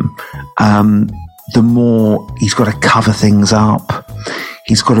surrounding him, the more he's got to cover things up.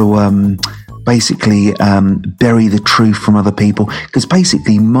 He's got to basically bury the truth from other people. Because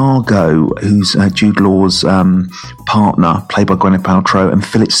basically Margot, who's Jude Law's partner, played by Gwyneth Paltrow, and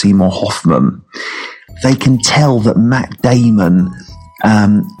Philip Seymour Hoffman, they can tell that Matt Damon,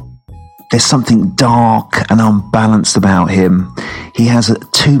 there's something dark and unbalanced about him. He has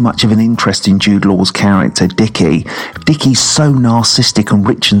too much of an interest in Jude Law's character, Dickie. Dickie's so narcissistic and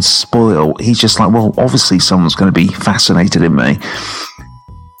rich and spoiled. He's just like, well, obviously someone's going to be fascinated in me.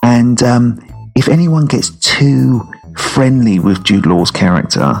 And if anyone gets too friendly with Jude Law's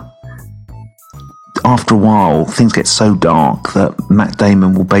character, after a while, things get so dark that Matt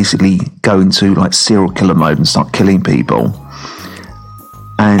Damon will basically go into like serial killer mode and start killing people.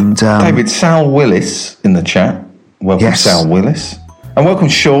 And David, Sal Willis in the chat. Welcome, yes. Sal Willis. And welcome,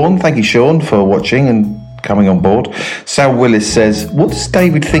 Sean. Thank you, Sean, for watching and coming on board. Sal Willis says, what does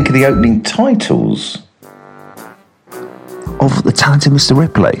David think of the opening titles? Of The Talented Mr.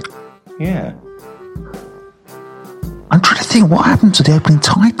 Ripley? Yeah. I'm trying to think, what happened to the opening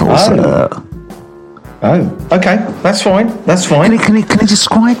titles? Oh, okay. That's fine. That's fine. Can you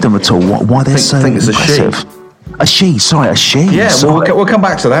describe them at all? Why they're so think it's impressive? A she. Yeah, we'll come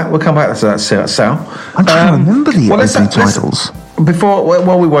back to that. Sal. I'm trying to remember the opening titles.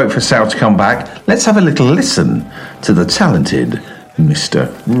 While we wait for Sal to come back, let's have a little listen to the talented Mr.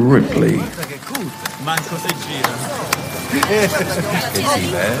 Ripley.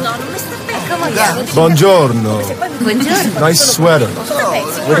 Buongiorno. Nice sweater.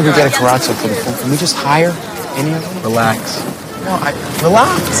 Where do we get a Carazzo for the phone? Can we just hire any of them? Relax. No,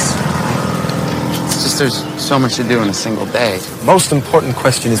 relax. It's just there's so much to do in a single day. Most important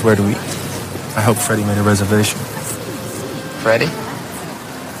question is where to eat. I hope Freddie made a reservation. Freddie?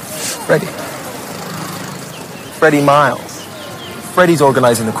 Freddie Miles. Freddie's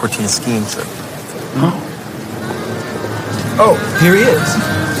organizing the Cortina skiing trip. Oh. Oh, here he is.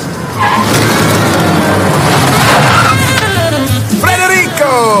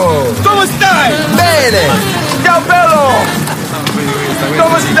 Federico! Come stai? Bene! Ciao bello!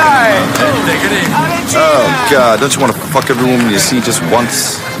 Come stai? Oh, God, don't you want to fuck every woman you see just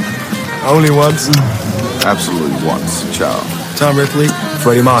once? Only once? Absolutely once. Ciao. Tom Ripley,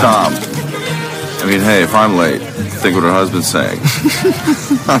 Freddie Miles. Tom. I mean, hey, if I'm late, think what her husband's saying.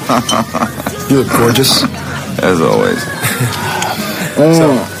 You look gorgeous. As always.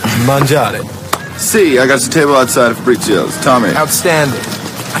 So, mangiare. See, I got the table outside for Fabrizio's. Tommy. Outstanding.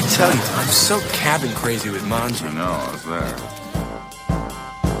 I tell you, I'm so cabin crazy with mangi. I know, I was there.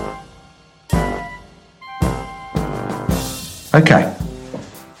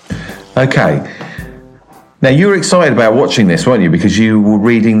 Okay. Now, you were excited about watching this, weren't you? Because you were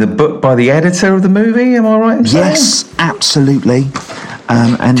reading the book by the editor of the movie, am I right in saying? Yes, absolutely.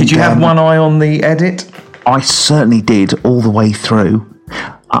 And did you have one eye on the edit? I certainly did, all the way through.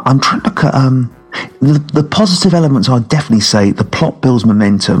 I'm trying to look at the positive elements. I'd definitely say the plot builds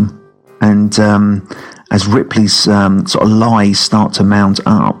momentum, and as Ripley's sort of lies start to mount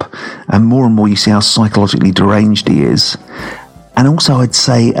up, and more you see how psychologically deranged he is. And also, I'd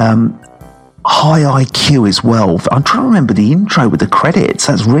say high IQ as well. I'm trying to remember the intro with the credits.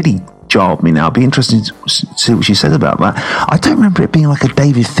 That's really jarred me now. I'd be interested to see what she said about that. I don't remember it being like a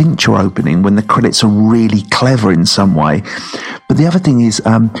David Fincher opening when the credits are really clever in some way. But the other thing is,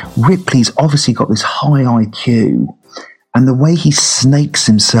 Ripley's obviously got this high IQ, and the way he snakes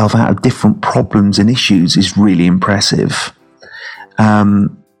himself out of different problems and issues is really impressive.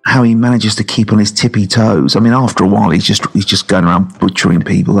 How he manages to keep on his tippy toes. I mean, after a while, he's just going around butchering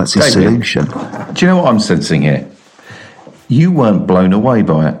people. That's his solution. Do you know what I'm sensing here? You weren't blown away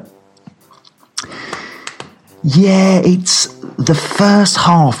by it. Yeah, the first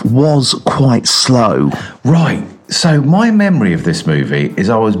half was quite slow. Right. So my memory of this movie is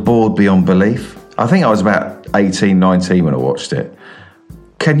I was bored beyond belief. I think I was about 18, 19 when I watched it.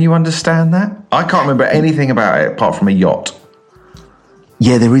 Can you understand that? I can't remember anything about it apart from a yacht.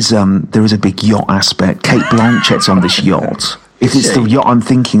 Yeah, there is a big yacht aspect. Kate Blanchett's on this yacht. It's the yacht I'm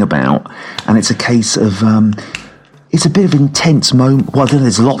thinking about, and it's a case of it's a bit of intense moment. Well,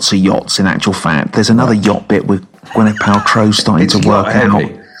 there's lots of yachts in actual fact. There's another yacht bit with Gwyneth Paltrow starting to work out.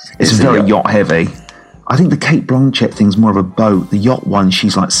 It's very yacht heavy. I think the Kate Blanchett thing's more of a boat. The yacht one,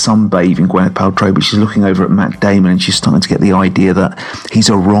 she's like sunbathing Gwyneth Paltrow, but she's looking over at Matt Damon and she's starting to get the idea that he's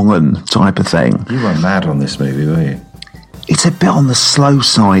a wrong-un type of thing. You were mad on this movie, weren't you? It's a bit on the slow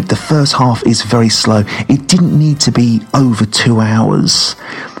side. The first half is very slow. It didn't need to be over 2 hours.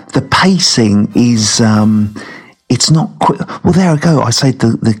 The pacing is, it's not quick. Well, there I go. I say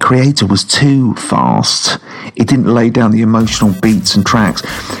the creator was too fast. It didn't lay down the emotional beats and tracks.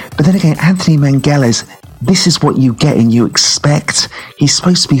 But then again, Anthony Mangella's this is what you get and you expect. He's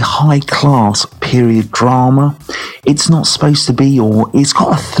supposed to be high-class period drama. It's not supposed to be, or it's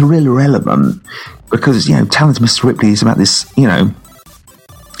got a thriller element because, Talented Mr. Ripley is about this,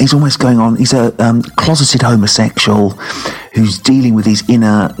 he's almost going on, he's a closeted homosexual who's dealing with his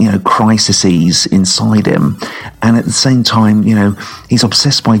inner, crises inside him. And at the same time, he's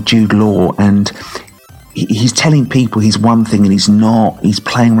obsessed by Jude Law, and he's telling people he's one thing and he's not. He's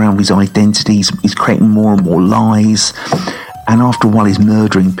playing around with his identities. He's creating more and more lies. And after a while, he's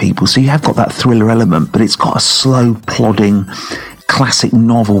murdering people. So you have got that thriller element, but it's got a slow, plodding, classic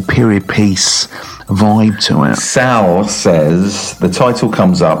novel period piece vibe to it. Sal says the title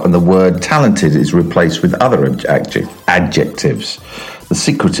comes up and the word talented is replaced with other adjectives. The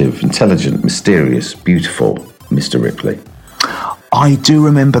secretive, intelligent, mysterious, beautiful Mr. Ripley. I do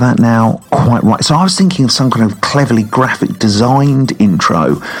remember that now quite right. So I was thinking of some kind of cleverly graphic designed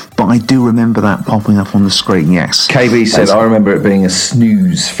intro, but I do remember that popping up on the screen, yes. KB said, I remember it being a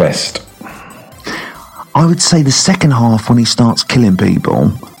snooze fest. I would say the second half, when he starts killing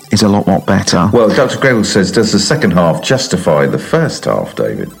people, is a lot better. Well, Dr. Greville says, does the second half justify the first half,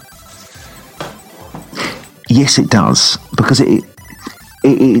 David? Yes, it does, because it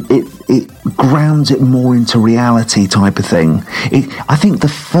grounds it more into reality type of thing. I think the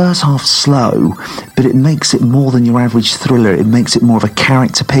first half's slow, but it makes it more than your average thriller. It makes it more of a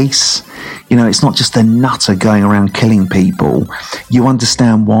character piece. It's not just a nutter going around killing people. You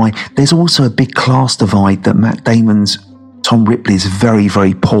understand why. There's also a big class divide that Matt Damon's Tom Ripley is very,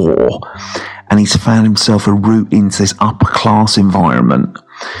 very poor, and he's found himself a route into this upper class environment.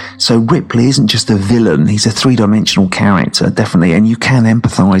 So Ripley isn't just a villain, he's a three-dimensional character, definitely, and you can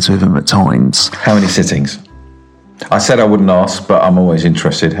empathise with him at times. How many sittings? I said I wouldn't ask, but I'm always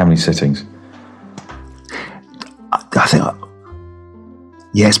interested. How many sittings? I think,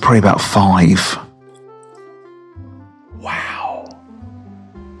 it's probably about 5. Wow.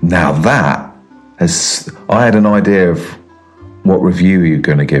 Now that I had an idea of what review you're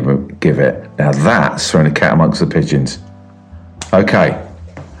going to give it. Now that's throwing a cat amongst the pigeons. Okay.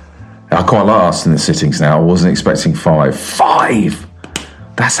 I quite like asking the sittings now. I wasn't expecting 5. 5!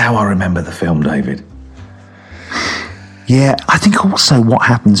 That's how I remember the film, David. Yeah, I think also what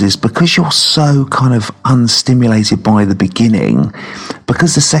happens is because you're so kind of unstimulated by the beginning,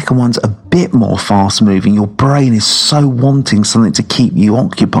 because the second one's a bit more fast moving, your brain is so wanting something to keep you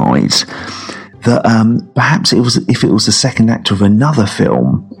occupied that perhaps if it was the second act of another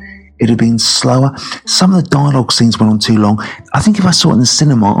film, it'd have been slower. Some of the dialogue scenes went on too long. I think if I saw it in the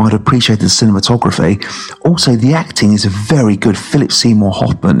cinema, I'd appreciate the cinematography. Also, the acting is very good. Philip Seymour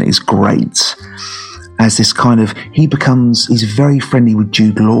Hoffman is great. As this kind of, he's very friendly with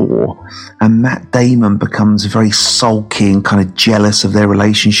Jude Law, and Matt Damon becomes very sulky and kind of jealous of their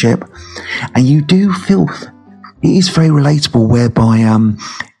relationship. And you do feel, it is very relatable, whereby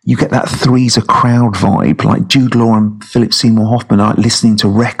you get that Three's a Crowd vibe, like Jude Law and Philip Seymour Hoffman are listening to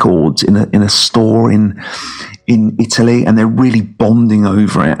records in a store in Italy, and they're really bonding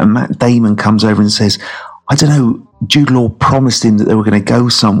over it. And Matt Damon comes over and says, I don't know, Jude Law promised him that they were going to go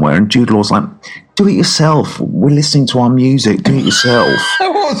somewhere, and Jude Law's like, do it yourself. We're listening to our music. Do it yourself.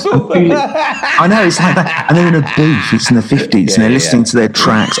 I know, it's like that. And they're in a booth. It's in the 50s, and they're listening to their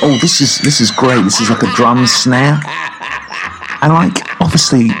tracks. Oh, this is great. This is like a drum snare. And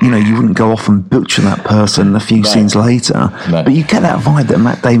obviously, you wouldn't go off and butcher that person a few scenes later. No. But you get that vibe that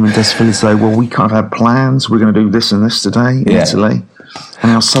Matt Damon does feel as though, well, we kind of had plans. We're going to do this and this today in Italy.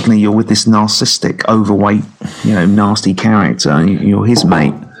 And now suddenly you're with this narcissistic, overweight, nasty character, and you're his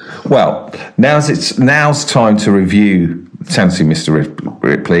mate. Well, now's time to review Talented Mr.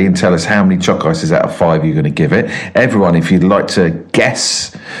 Ripley and tell us how many chalk ices out of 5 you're going to give it. Everyone, if you'd like to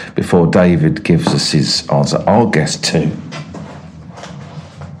guess before David gives us his answer, I'll guess 2.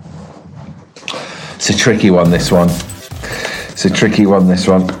 It's a tricky one, this one.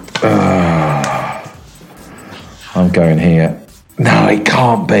 I'm going here. No, it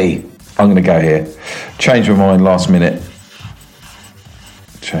can't be. I'm going to go here. Change my mind last minute.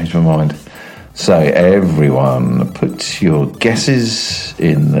 Change my mind. So everyone, put your guesses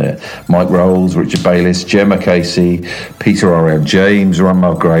in there. Mike Rolls, Richard Bayliss, Gemma Casey, Peter R.M. James, Ron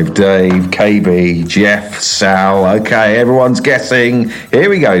Mulgrave, Dave, KB, Jeff, Sal. Okay, everyone's guessing. Here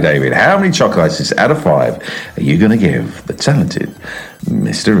we go, David. How many chalk ices out of 5 are you going to give the talented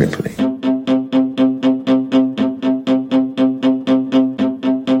Mr. Ripley?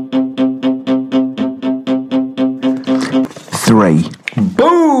 3.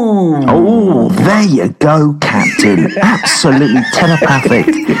 Boom! Oh, there you go, Captain. Absolutely telepathic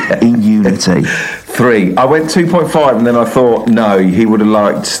in unity. 3. I went 2.5, and then I thought, no, he would have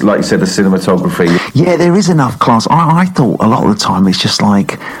liked, like you said, the cinematography. Yeah, there is enough class. I thought a lot of the time it's just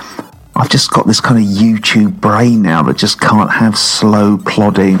like, I've just got this kind of YouTube brain now that just can't have slow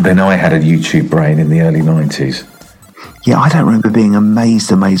plodding. Then I had a YouTube brain in the early 90s. Yeah, I don't remember being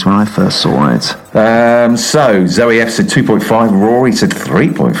amazed when I first saw it. So, Zoe F said 2.5, Rory said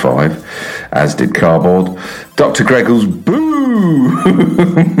 3.5, as did Cardboard. Dr. Greggles, boo!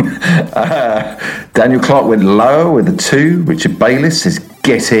 Daniel Clark went lower with a 2. Richard Bayliss says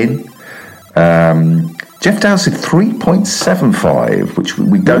get in. Jeff Dow said 3.75, which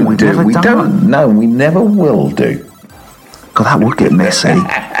we don't do. We don't. No, we never will do. God, that would get messy.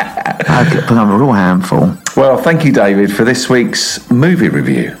 That'd become a real handful. Well, thank you, David, for this week's movie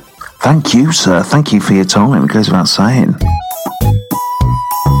review. Thank you, sir. Thank you for your time. It goes without saying.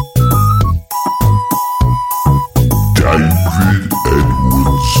 David Edwards movie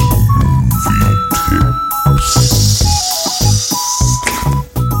tips.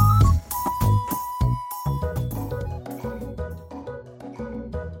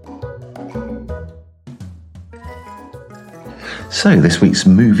 So, this week's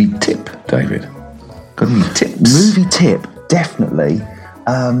movie tip, David. Got any tips? Movie tip, definitely.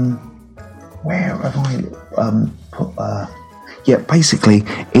 Where have I put? Yeah, basically,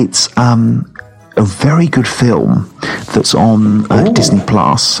 it's a very good film that's on Disney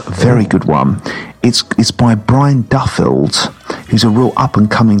Plus. A very good one. It's by Brian Duffield, who's a real up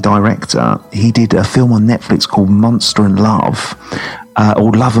and coming director. He did a film on Netflix called Monster and Love.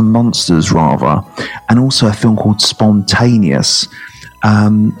 Or Love and Monsters, rather, and also a film called Spontaneous.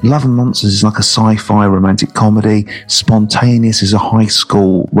 Love and Monsters is like a sci-fi romantic comedy. Spontaneous is a high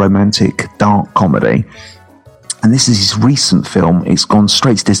school romantic dark comedy. And this is his recent film. It's gone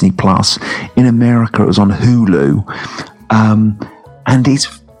straight to Disney Plus. In America, it was on Hulu. And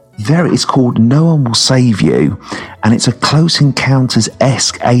it's called No One Will Save You. And it's a Close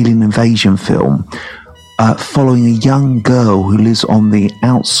Encounters-esque alien invasion film. Following a young girl who lives on the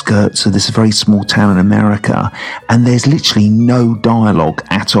outskirts of this very small town in America, and there's literally no dialogue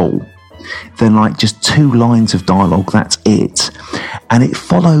at all. Then like just 2 lines of dialogue, that's it. And it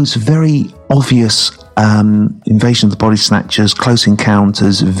follows very obvious Invasion of the Body Snatchers, Close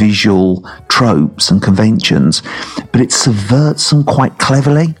Encounters, visual tropes and conventions, but it subverts them quite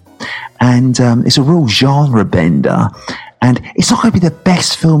cleverly. And it's a real genre bender. And it's not going to be the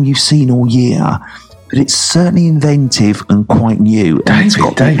best film you've seen all year, but it's certainly inventive and quite new. David,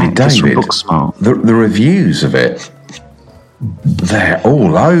 Booksmart. The reviews of it, they're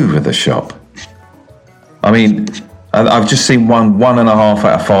all over the shop. I mean, I've just seen 1.5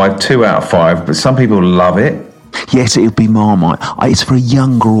 out of 5, 2 out of 5, but some people love it. Yes, it would be Marmite. It's for a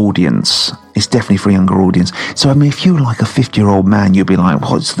younger audience. It's definitely for a younger audience. So, I mean, if you were like a 50-year-old man, you'd be like,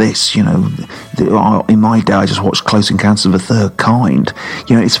 what's this? You know, in my day, I just watched Close Encounters of the Third Kind.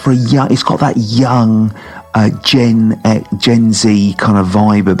 You know, it's for a young, it's got that young Gen Z kind of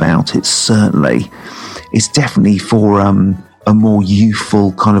vibe about it, certainly. It's definitely for a more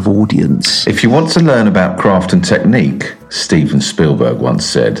youthful kind of audience. If you want to learn about craft and technique, Steven Spielberg once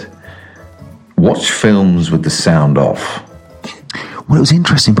said, watch films with the sound off. Well, it was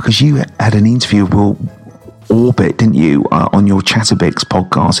interesting because you had an interview with Orbit, didn't you, on your Chatterbix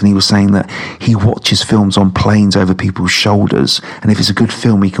podcast, and he was saying that he watches films on planes over people's shoulders, and if it's a good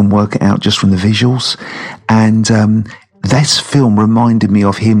film, he can work it out just from the visuals. And this film reminded me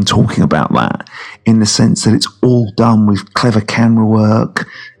of him talking about that, in the sense that it's all done with clever camera work,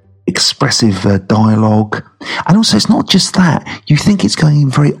 expressive dialogue, and also it's not just that. You think it's going in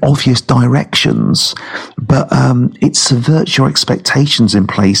very obvious directions, but it subverts your expectations in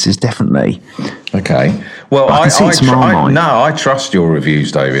places, definitely. Okay, well, I trust your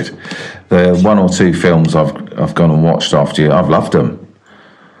reviews, David. The 1 or 2 films I've gone and watched after you, I've loved them.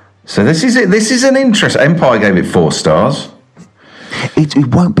 So this is an interest. Empire gave it 4 stars. It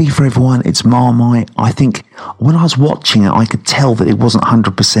won't be for everyone. It's Marmite. I think when I was watching it, I could tell that it wasn't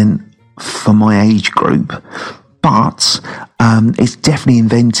 100% for my age group. But it's definitely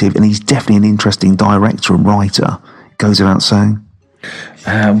inventive, and he's definitely an interesting director and writer. It goes without saying.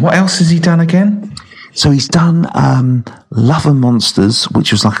 What else has he done again? So he's done Love and Monsters,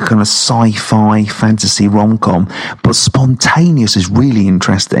 which was like a kind of sci-fi fantasy rom-com, but Spontaneous is really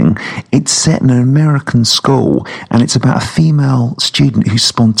interesting. It's set in an American school, and it's about a female student who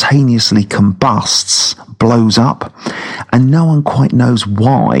spontaneously combusts, blows up, and no one quite knows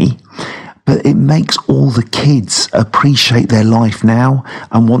why, but it makes all the kids appreciate their life now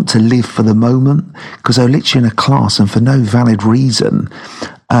and want to live for the moment, because they're literally in a class, and for no valid reason,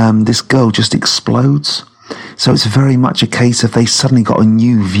 this girl just explodes. So it's very much a case of they suddenly got a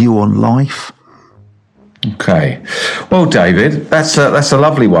new view on life. Okay. Well, David, that's a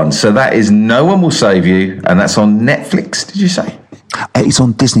lovely one. So that is No One Will Save You, and that's on Netflix, did you say? It's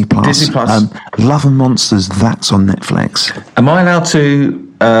on Disney Plus. Disney Plus. Love and Monsters, that's on Netflix. Am I allowed to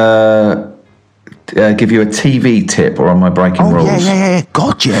give you a TV tip, or am I breaking rules? Yeah.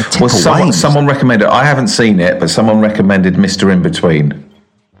 God, yeah. Tip away. Someone recommended, I haven't seen it, but someone recommended Mr. In Between.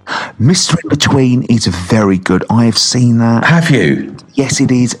 Mr. In Between is very good. I have seen that. Have you? Yes,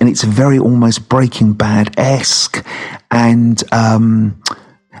 it is. And it's very almost Breaking Bad-esque. And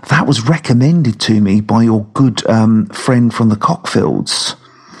that was recommended to me by your good friend from the Cockfields.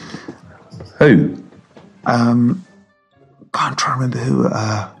 Who? I'm trying to remember who.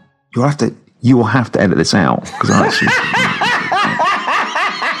 You will have to edit this out, because I actually...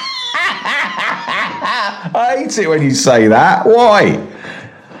 I hate it when you say that. Why?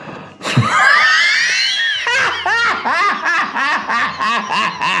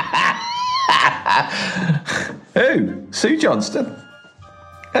 Who? Sue Johnston?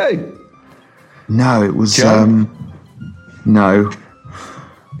 Who? No, it was... Joe? No.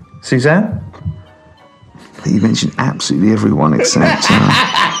 Suzanne? You mentioned absolutely everyone except...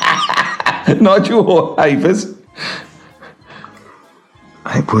 Nigel Havers?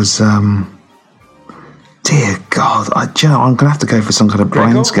 It was... Dear God, I'm going to have to go for some kind of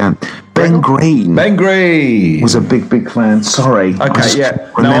brain scan. Ben Green. Ben Green was a big fan. Sorry. Okay, yeah.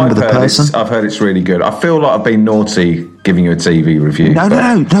 Remember the person? I've heard it's really good. I feel like I've been naughty giving you a TV review.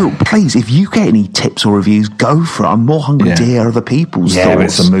 No. Please, if you get any tips or reviews, go for it. I'm more hungry to hear other people's thoughts. But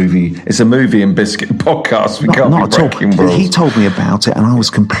it's a movie and biscuit podcast. We can't be breaking rules. He told me about it, and I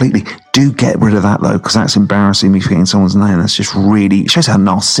was completely... Do get rid of that, though, because that's embarrassing me forgetting someone's name. That's just really... It shows how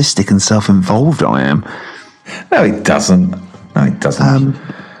narcissistic and self-involved I am. No, it doesn't.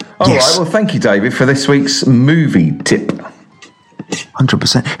 All right, well, thank you, David, for this week's movie tip.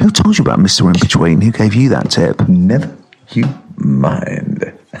 100%. Who told you about Mr. In Between? Who gave you that tip? Never you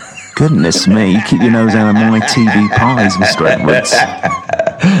mind. Goodness me, you keep your nose out of my TV pies, Mr. Edwards.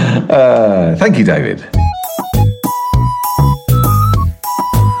 Thank you, David.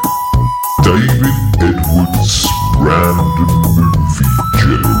 David Edwards' Random Movie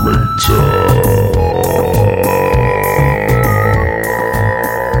Generator.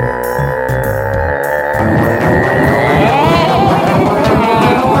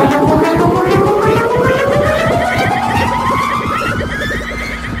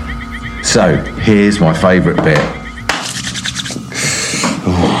 So, here's my favourite bit.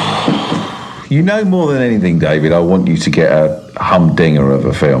 You know, more than anything, David, I want you to get a humdinger of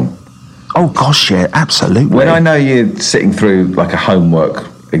a film. Oh, gosh, yeah, absolutely. When I know you're sitting through, like, a homework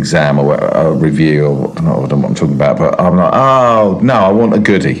exam or a review, or I don't know what I'm talking about, but I'm like, oh, no, I want a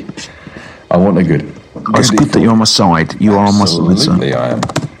goodie. I want a good. It's good that you're on my side. You are on my side, sir. Absolutely, I am.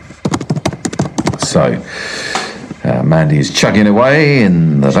 So... Mandy is chugging away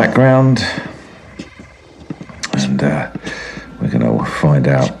in the background, and we're going to find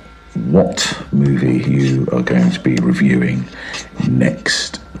out what movie you are going to be reviewing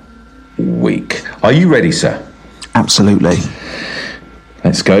next week. Are you ready, sir? Absolutely.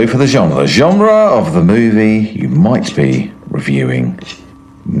 Let's go for the genre. The genre of the movie you might be reviewing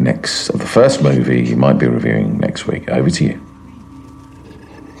next, of the first movie you might be reviewing next week. Over to you.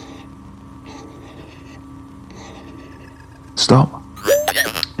 Stop.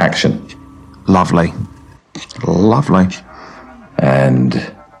 Action. Lovely. And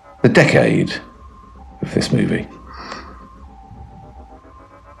the decade of this movie.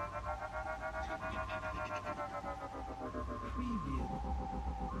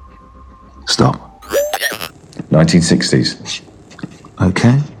 Stop. 1960s.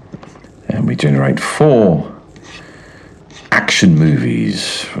 Okay. And we generate 4 action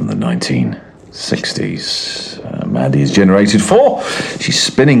movies from the 1960s. Mandy has generated 4. She's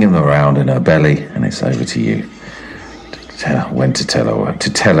spinning them around in her belly, and it's over to you to tell her when to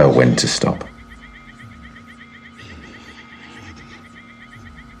stop.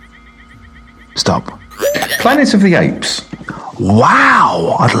 Stop. Planet of the Apes.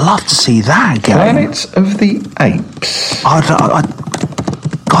 Wow, I'd love to see that again. Planet of the Apes.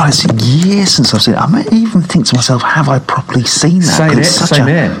 God, it's years since I've seen it. I might even think to myself, have I properly seen that? Same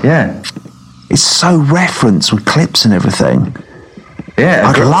here, yeah. It's so referenced with clips and everything. Yeah.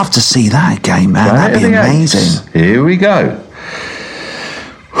 I'd love to see that again, man. That'd be amazing. Apes. Here we go.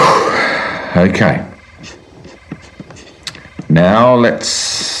 Okay. Now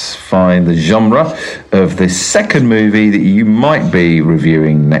let's find the genre of the second movie that you might be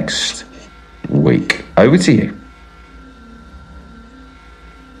reviewing next week. Over to you.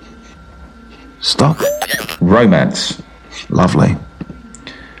 Stop. Romance. Lovely.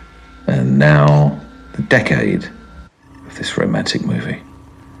 And now the decade of this romantic movie.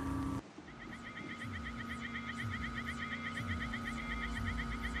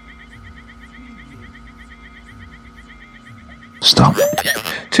 Stop.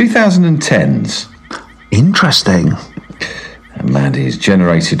 2010s. Interesting. And Mandy has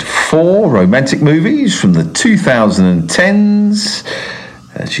generated 4 romantic movies from the 2010s.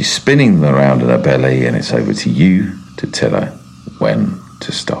 She's spinning them around in her belly, and it's over to you to tell her when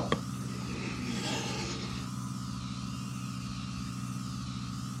to stop.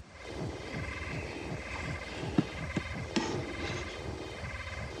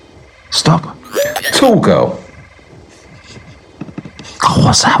 Stop. Tall Girl. Oh,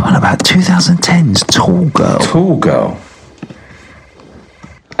 what's that one about? 2010's Tall Girl. Tall Girl.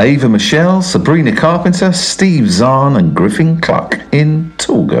 Ava Michelle, Sabrina Carpenter, Steve Zahn and Griffin Cluck in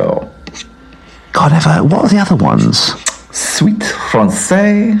Tall Girl. God, what are the other ones? Sweet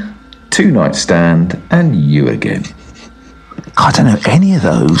Francais, Two Night Stand and You Again. I don't know any of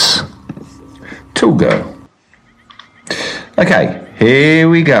those. Tall Girl. Okay, here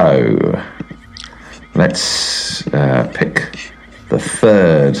we go. Let's pick the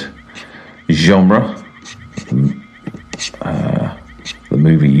third genre. The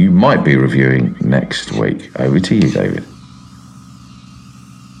movie you might be reviewing next week. Over to you, David.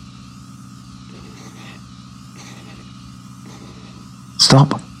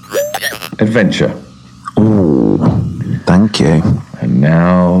 Stop. Adventure. Oh, thank you. And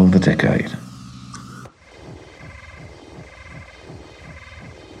now the decade.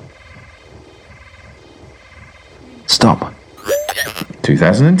 Stop.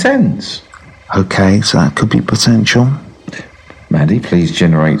 2010s. Okay, so that could be potential. Mandy, please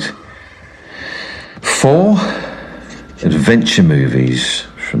generate 4 adventure movies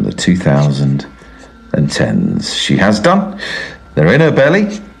from the 2010s. She has done. They're in her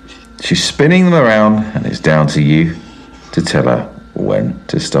belly. She's spinning them around, and it's down to you to tell her when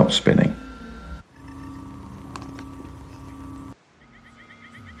to stop spinning.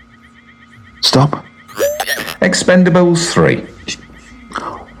 Stop. Expendables 3.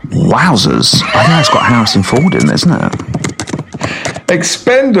 Wowzers. I think it's got Harrison Ford in, isn't it?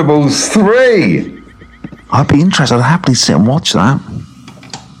 Expendables 3. I'd be interested. I'd happily sit and watch that.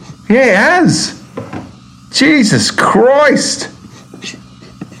 Yeah, it has. Jesus Christ.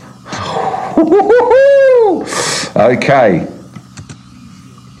 Okay.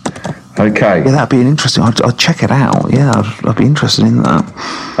 Yeah, that'd be an interesting. I'd check it out. Yeah, I'd be interested in that.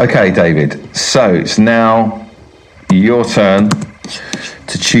 Okay, David. So it's now your turn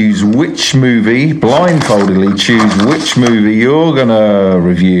to choose which movie, blindfoldedly choose which movie you're going to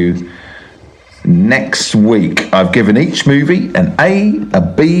review next week. I've given each movie an A, a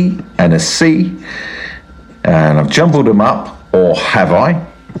B, and a C, and I've jumbled them up, or have I?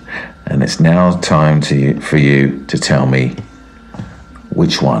 And it's now time for you to tell me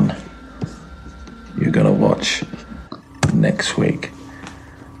which one you're going to watch next week.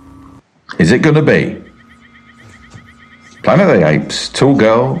 Is it going to be Planet of the Apes, Tall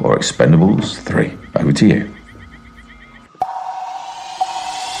Girl, or Expendables 3? Over to you.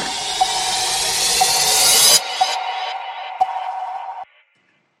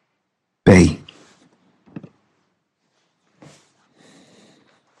 B.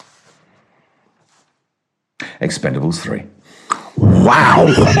 Expendables 3. Wow.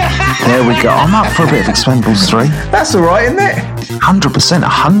 There we go. I'm up for a bit of Expendables 3. That's all right, isn't it?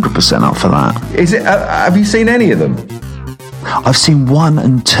 100% up for that. Is it? Have you seen any of them? I've seen 1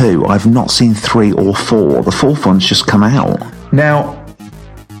 and 2. I've not seen 3 or 4. The 4th one's just come out. Now,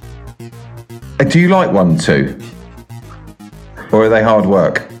 do you like 1 and 2? Or are they hard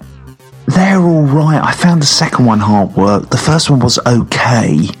work? They're all right. I found the second one hard work. The first one was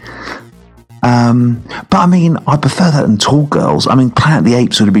okay. But I mean, I prefer that than Tall Girls. I mean, Planet of the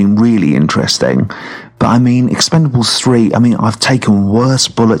Apes would have been really interesting. But I mean, Expendables 3, I mean, I've taken worse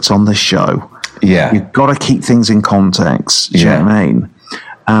bullets on this show. Yeah. You've got to keep things in context. Do you know what I mean?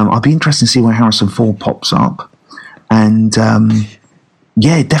 I'd be interested to see where Harrison Ford pops up. And,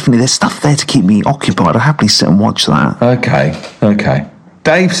 yeah, definitely. There's stuff there to keep me occupied. I'll happily sit and watch that. Okay.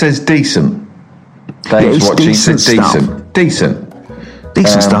 Dave says decent. Dave's watching. He said decent.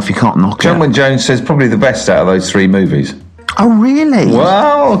 Decent stuff. You can't knock it. Junkman Jones says probably the best out of those 3 movies. Oh, really?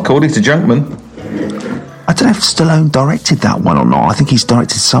 Well, according to Junkman. I don't know if Stallone directed that one or not. I think he's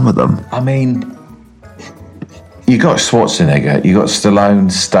directed some of them. I mean, you got Schwarzenegger, you got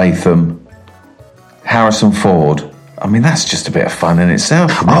Stallone, Statham, Harrison Ford. I mean, that's just a bit of fun in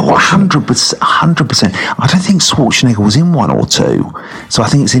itself. Oh, 100%. I don't think Schwarzenegger was in 1 or 2. So I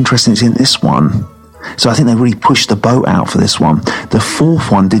think it's interesting it's in this one. So I think they really pushed the boat out for this one. The fourth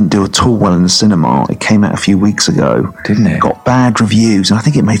one didn't do at all well in the cinema. It came out a few weeks ago. Didn't it? Got bad reviews, and I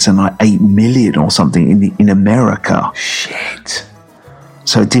think it made something like 8 million or something in America. Shit.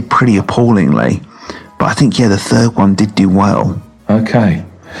 So it did pretty appallingly. But I think, the third one did do well. Okay.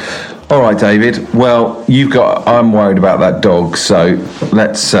 All right, David. Well, I'm worried about that dog, so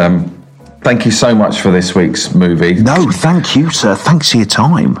let's... Thank you so much for this week's movie. No, thank you, sir. Thanks for your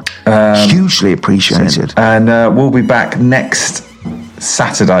time. Hugely appreciated. And we'll be back next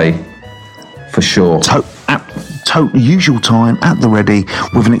Saturday for sure. Usual time at the ready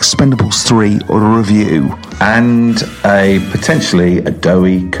with an Expendables 3 or a review. And potentially a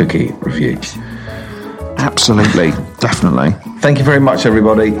doughy cookie review. Absolutely. Definitely. Thank you very much,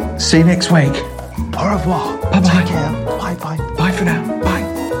 everybody. See you next week. Au revoir. Bye-bye. Take care. Bye-bye. Bye for now. Bye.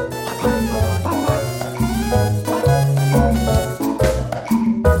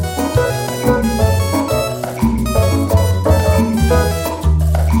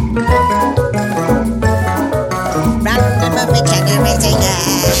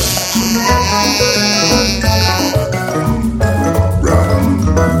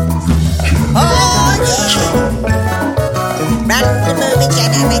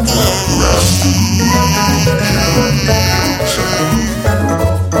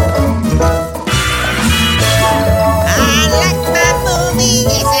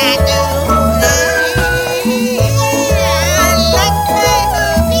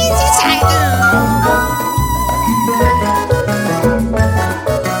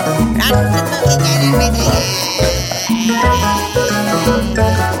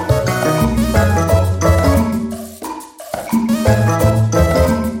 Yeah.